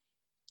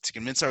 to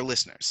convince our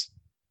listeners,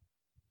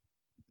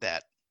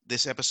 that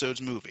this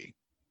episode's movie,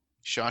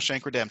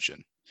 Shawshank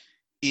Redemption,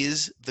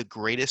 is the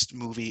greatest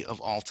movie of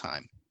all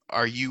time.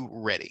 Are you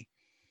ready?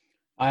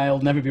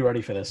 I'll never be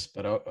ready for this,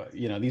 but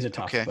these are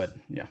tough. Okay. But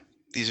yeah,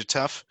 these are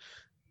tough.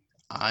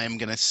 I'm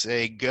gonna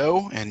say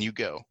go, and you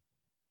go.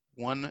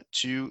 1,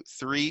 2,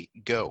 3,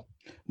 go.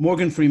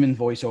 Morgan Freeman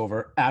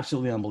voiceover,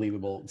 absolutely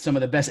unbelievable. Some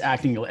of the best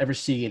acting you'll ever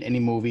see in any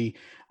movie.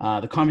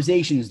 The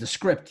conversations, the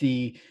script,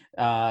 the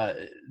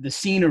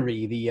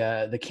scenery,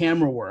 the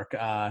camera work,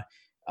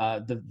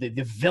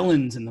 the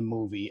villains in the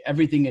movie.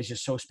 Everything is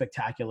just so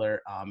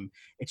spectacular.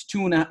 It's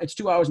 2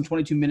 hours and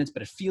 22 minutes,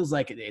 but it feels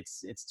like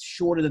it's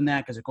shorter than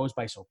that because it goes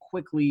by so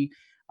quickly.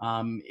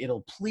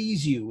 It'll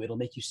please you. It'll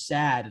make you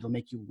sad. It'll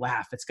make you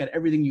laugh. It's got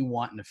everything you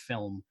want in a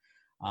film.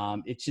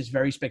 It's just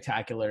very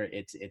spectacular.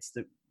 It's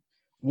the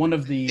one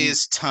of the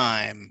Is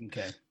time.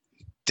 okay.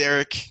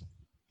 Derek,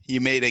 you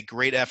made a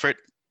great effort.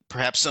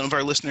 Perhaps some of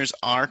our listeners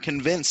are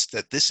convinced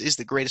that this is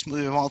the greatest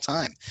movie of all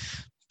time.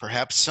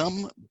 Perhaps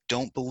some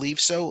don't believe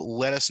so.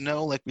 Let us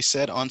know, like we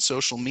said, on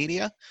social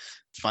media.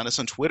 Find us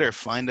on Twitter.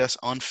 Find us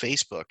on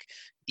Facebook.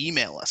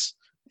 Email us,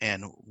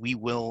 and we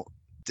will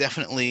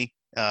definitely,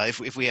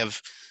 if we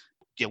have,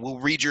 we'll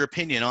read your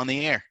opinion on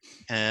the air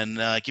and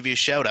give you a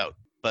shout out.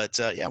 But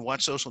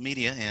watch social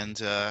media and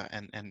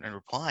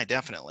reply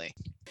definitely.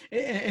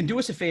 And do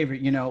us a favor,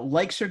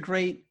 likes are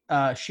great,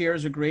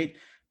 shares are great.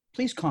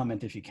 Please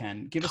comment if you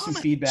can. Give us some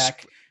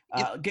feedback.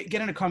 Get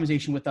in a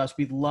conversation with us.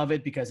 We'd love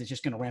it because it's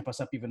just going to ramp us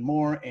up even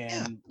more,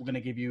 and we're going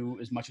to give you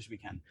as much as we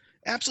can.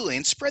 Absolutely,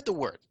 and spread the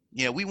word.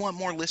 We want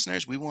more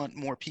listeners. We want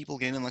more people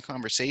getting in the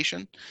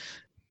conversation.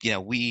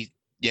 Like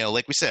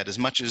we said, as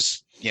much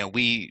as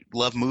we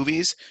love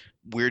movies,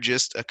 we're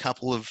just a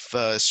couple of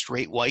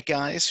straight white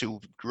guys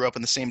who grew up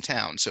in the same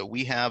town. So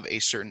we have a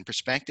certain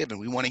perspective, and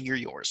we want to hear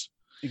yours.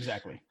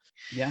 Exactly.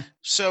 Yeah.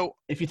 So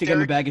if you think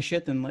I'm a bag of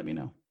shit, then let me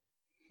know.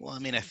 Well, I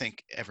mean, I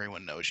think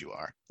everyone knows you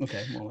are.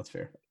 Okay, well, that's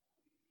fair.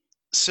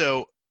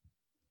 So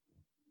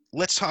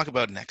let's talk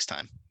about next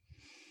time.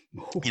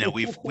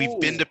 We've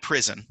been to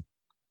prison.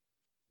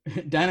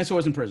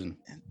 Dinosaurs in prison.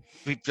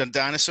 We've done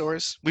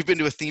dinosaurs. We've been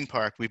to a theme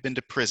park. We've been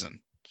to prison.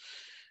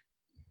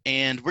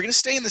 And we're going to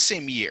stay in the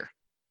same year.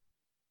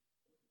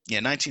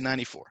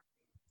 1994.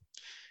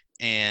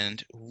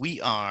 And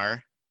we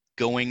are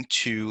going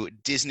to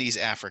Disney's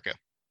Africa.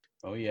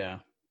 Oh, yeah.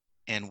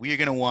 And we're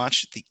going to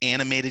watch the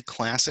animated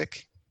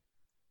classic,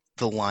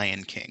 The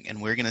Lion King.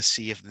 And we're going to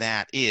see if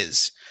that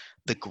is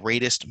the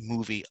greatest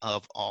movie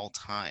of all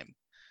time.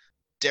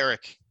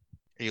 Derek,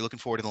 are you looking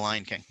forward to The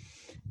Lion King?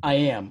 I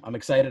am. I'm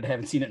excited. I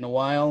haven't seen it in a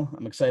while.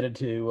 I'm excited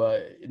to.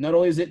 Not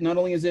only is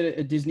it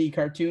a Disney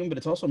cartoon, but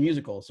it's also a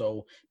musical.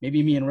 So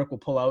maybe me and Rick will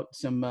pull out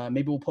some.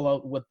 Maybe we'll pull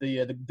out what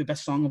the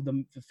best song of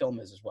the film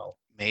is as well.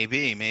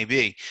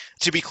 Maybe.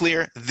 To be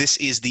clear, this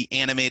is the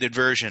animated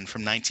version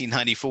from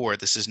 1994.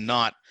 This is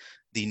not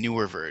the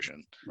newer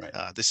version. Right.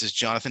 This is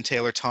Jonathan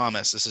Taylor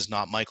Thomas. This is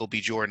not Michael B.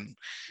 Jordan.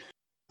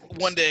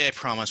 One day, I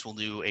promise, we'll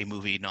do a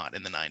movie not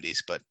in the 90s,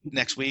 but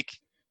next week.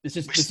 This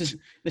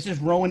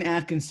is Rowan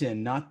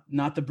Atkinson,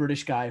 not the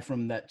British guy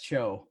from that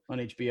show on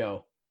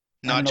HBO.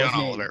 Not John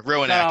Oliver.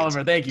 Rowan Atkinson.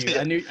 Oliver, thank you.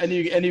 I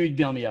knew you'd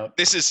bail me out.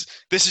 This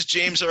is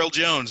James Earl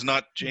Jones,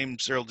 not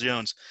James Earl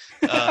Jones.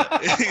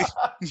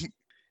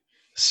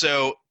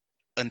 So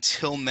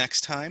until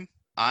next time,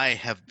 I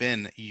have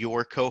been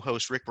your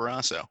co-host, Rick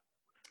Barrasso.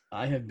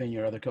 I have been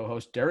your other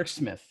co-host, Derek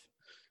Smith.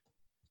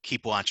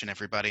 Keep watching,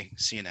 everybody.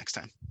 See you next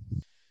time.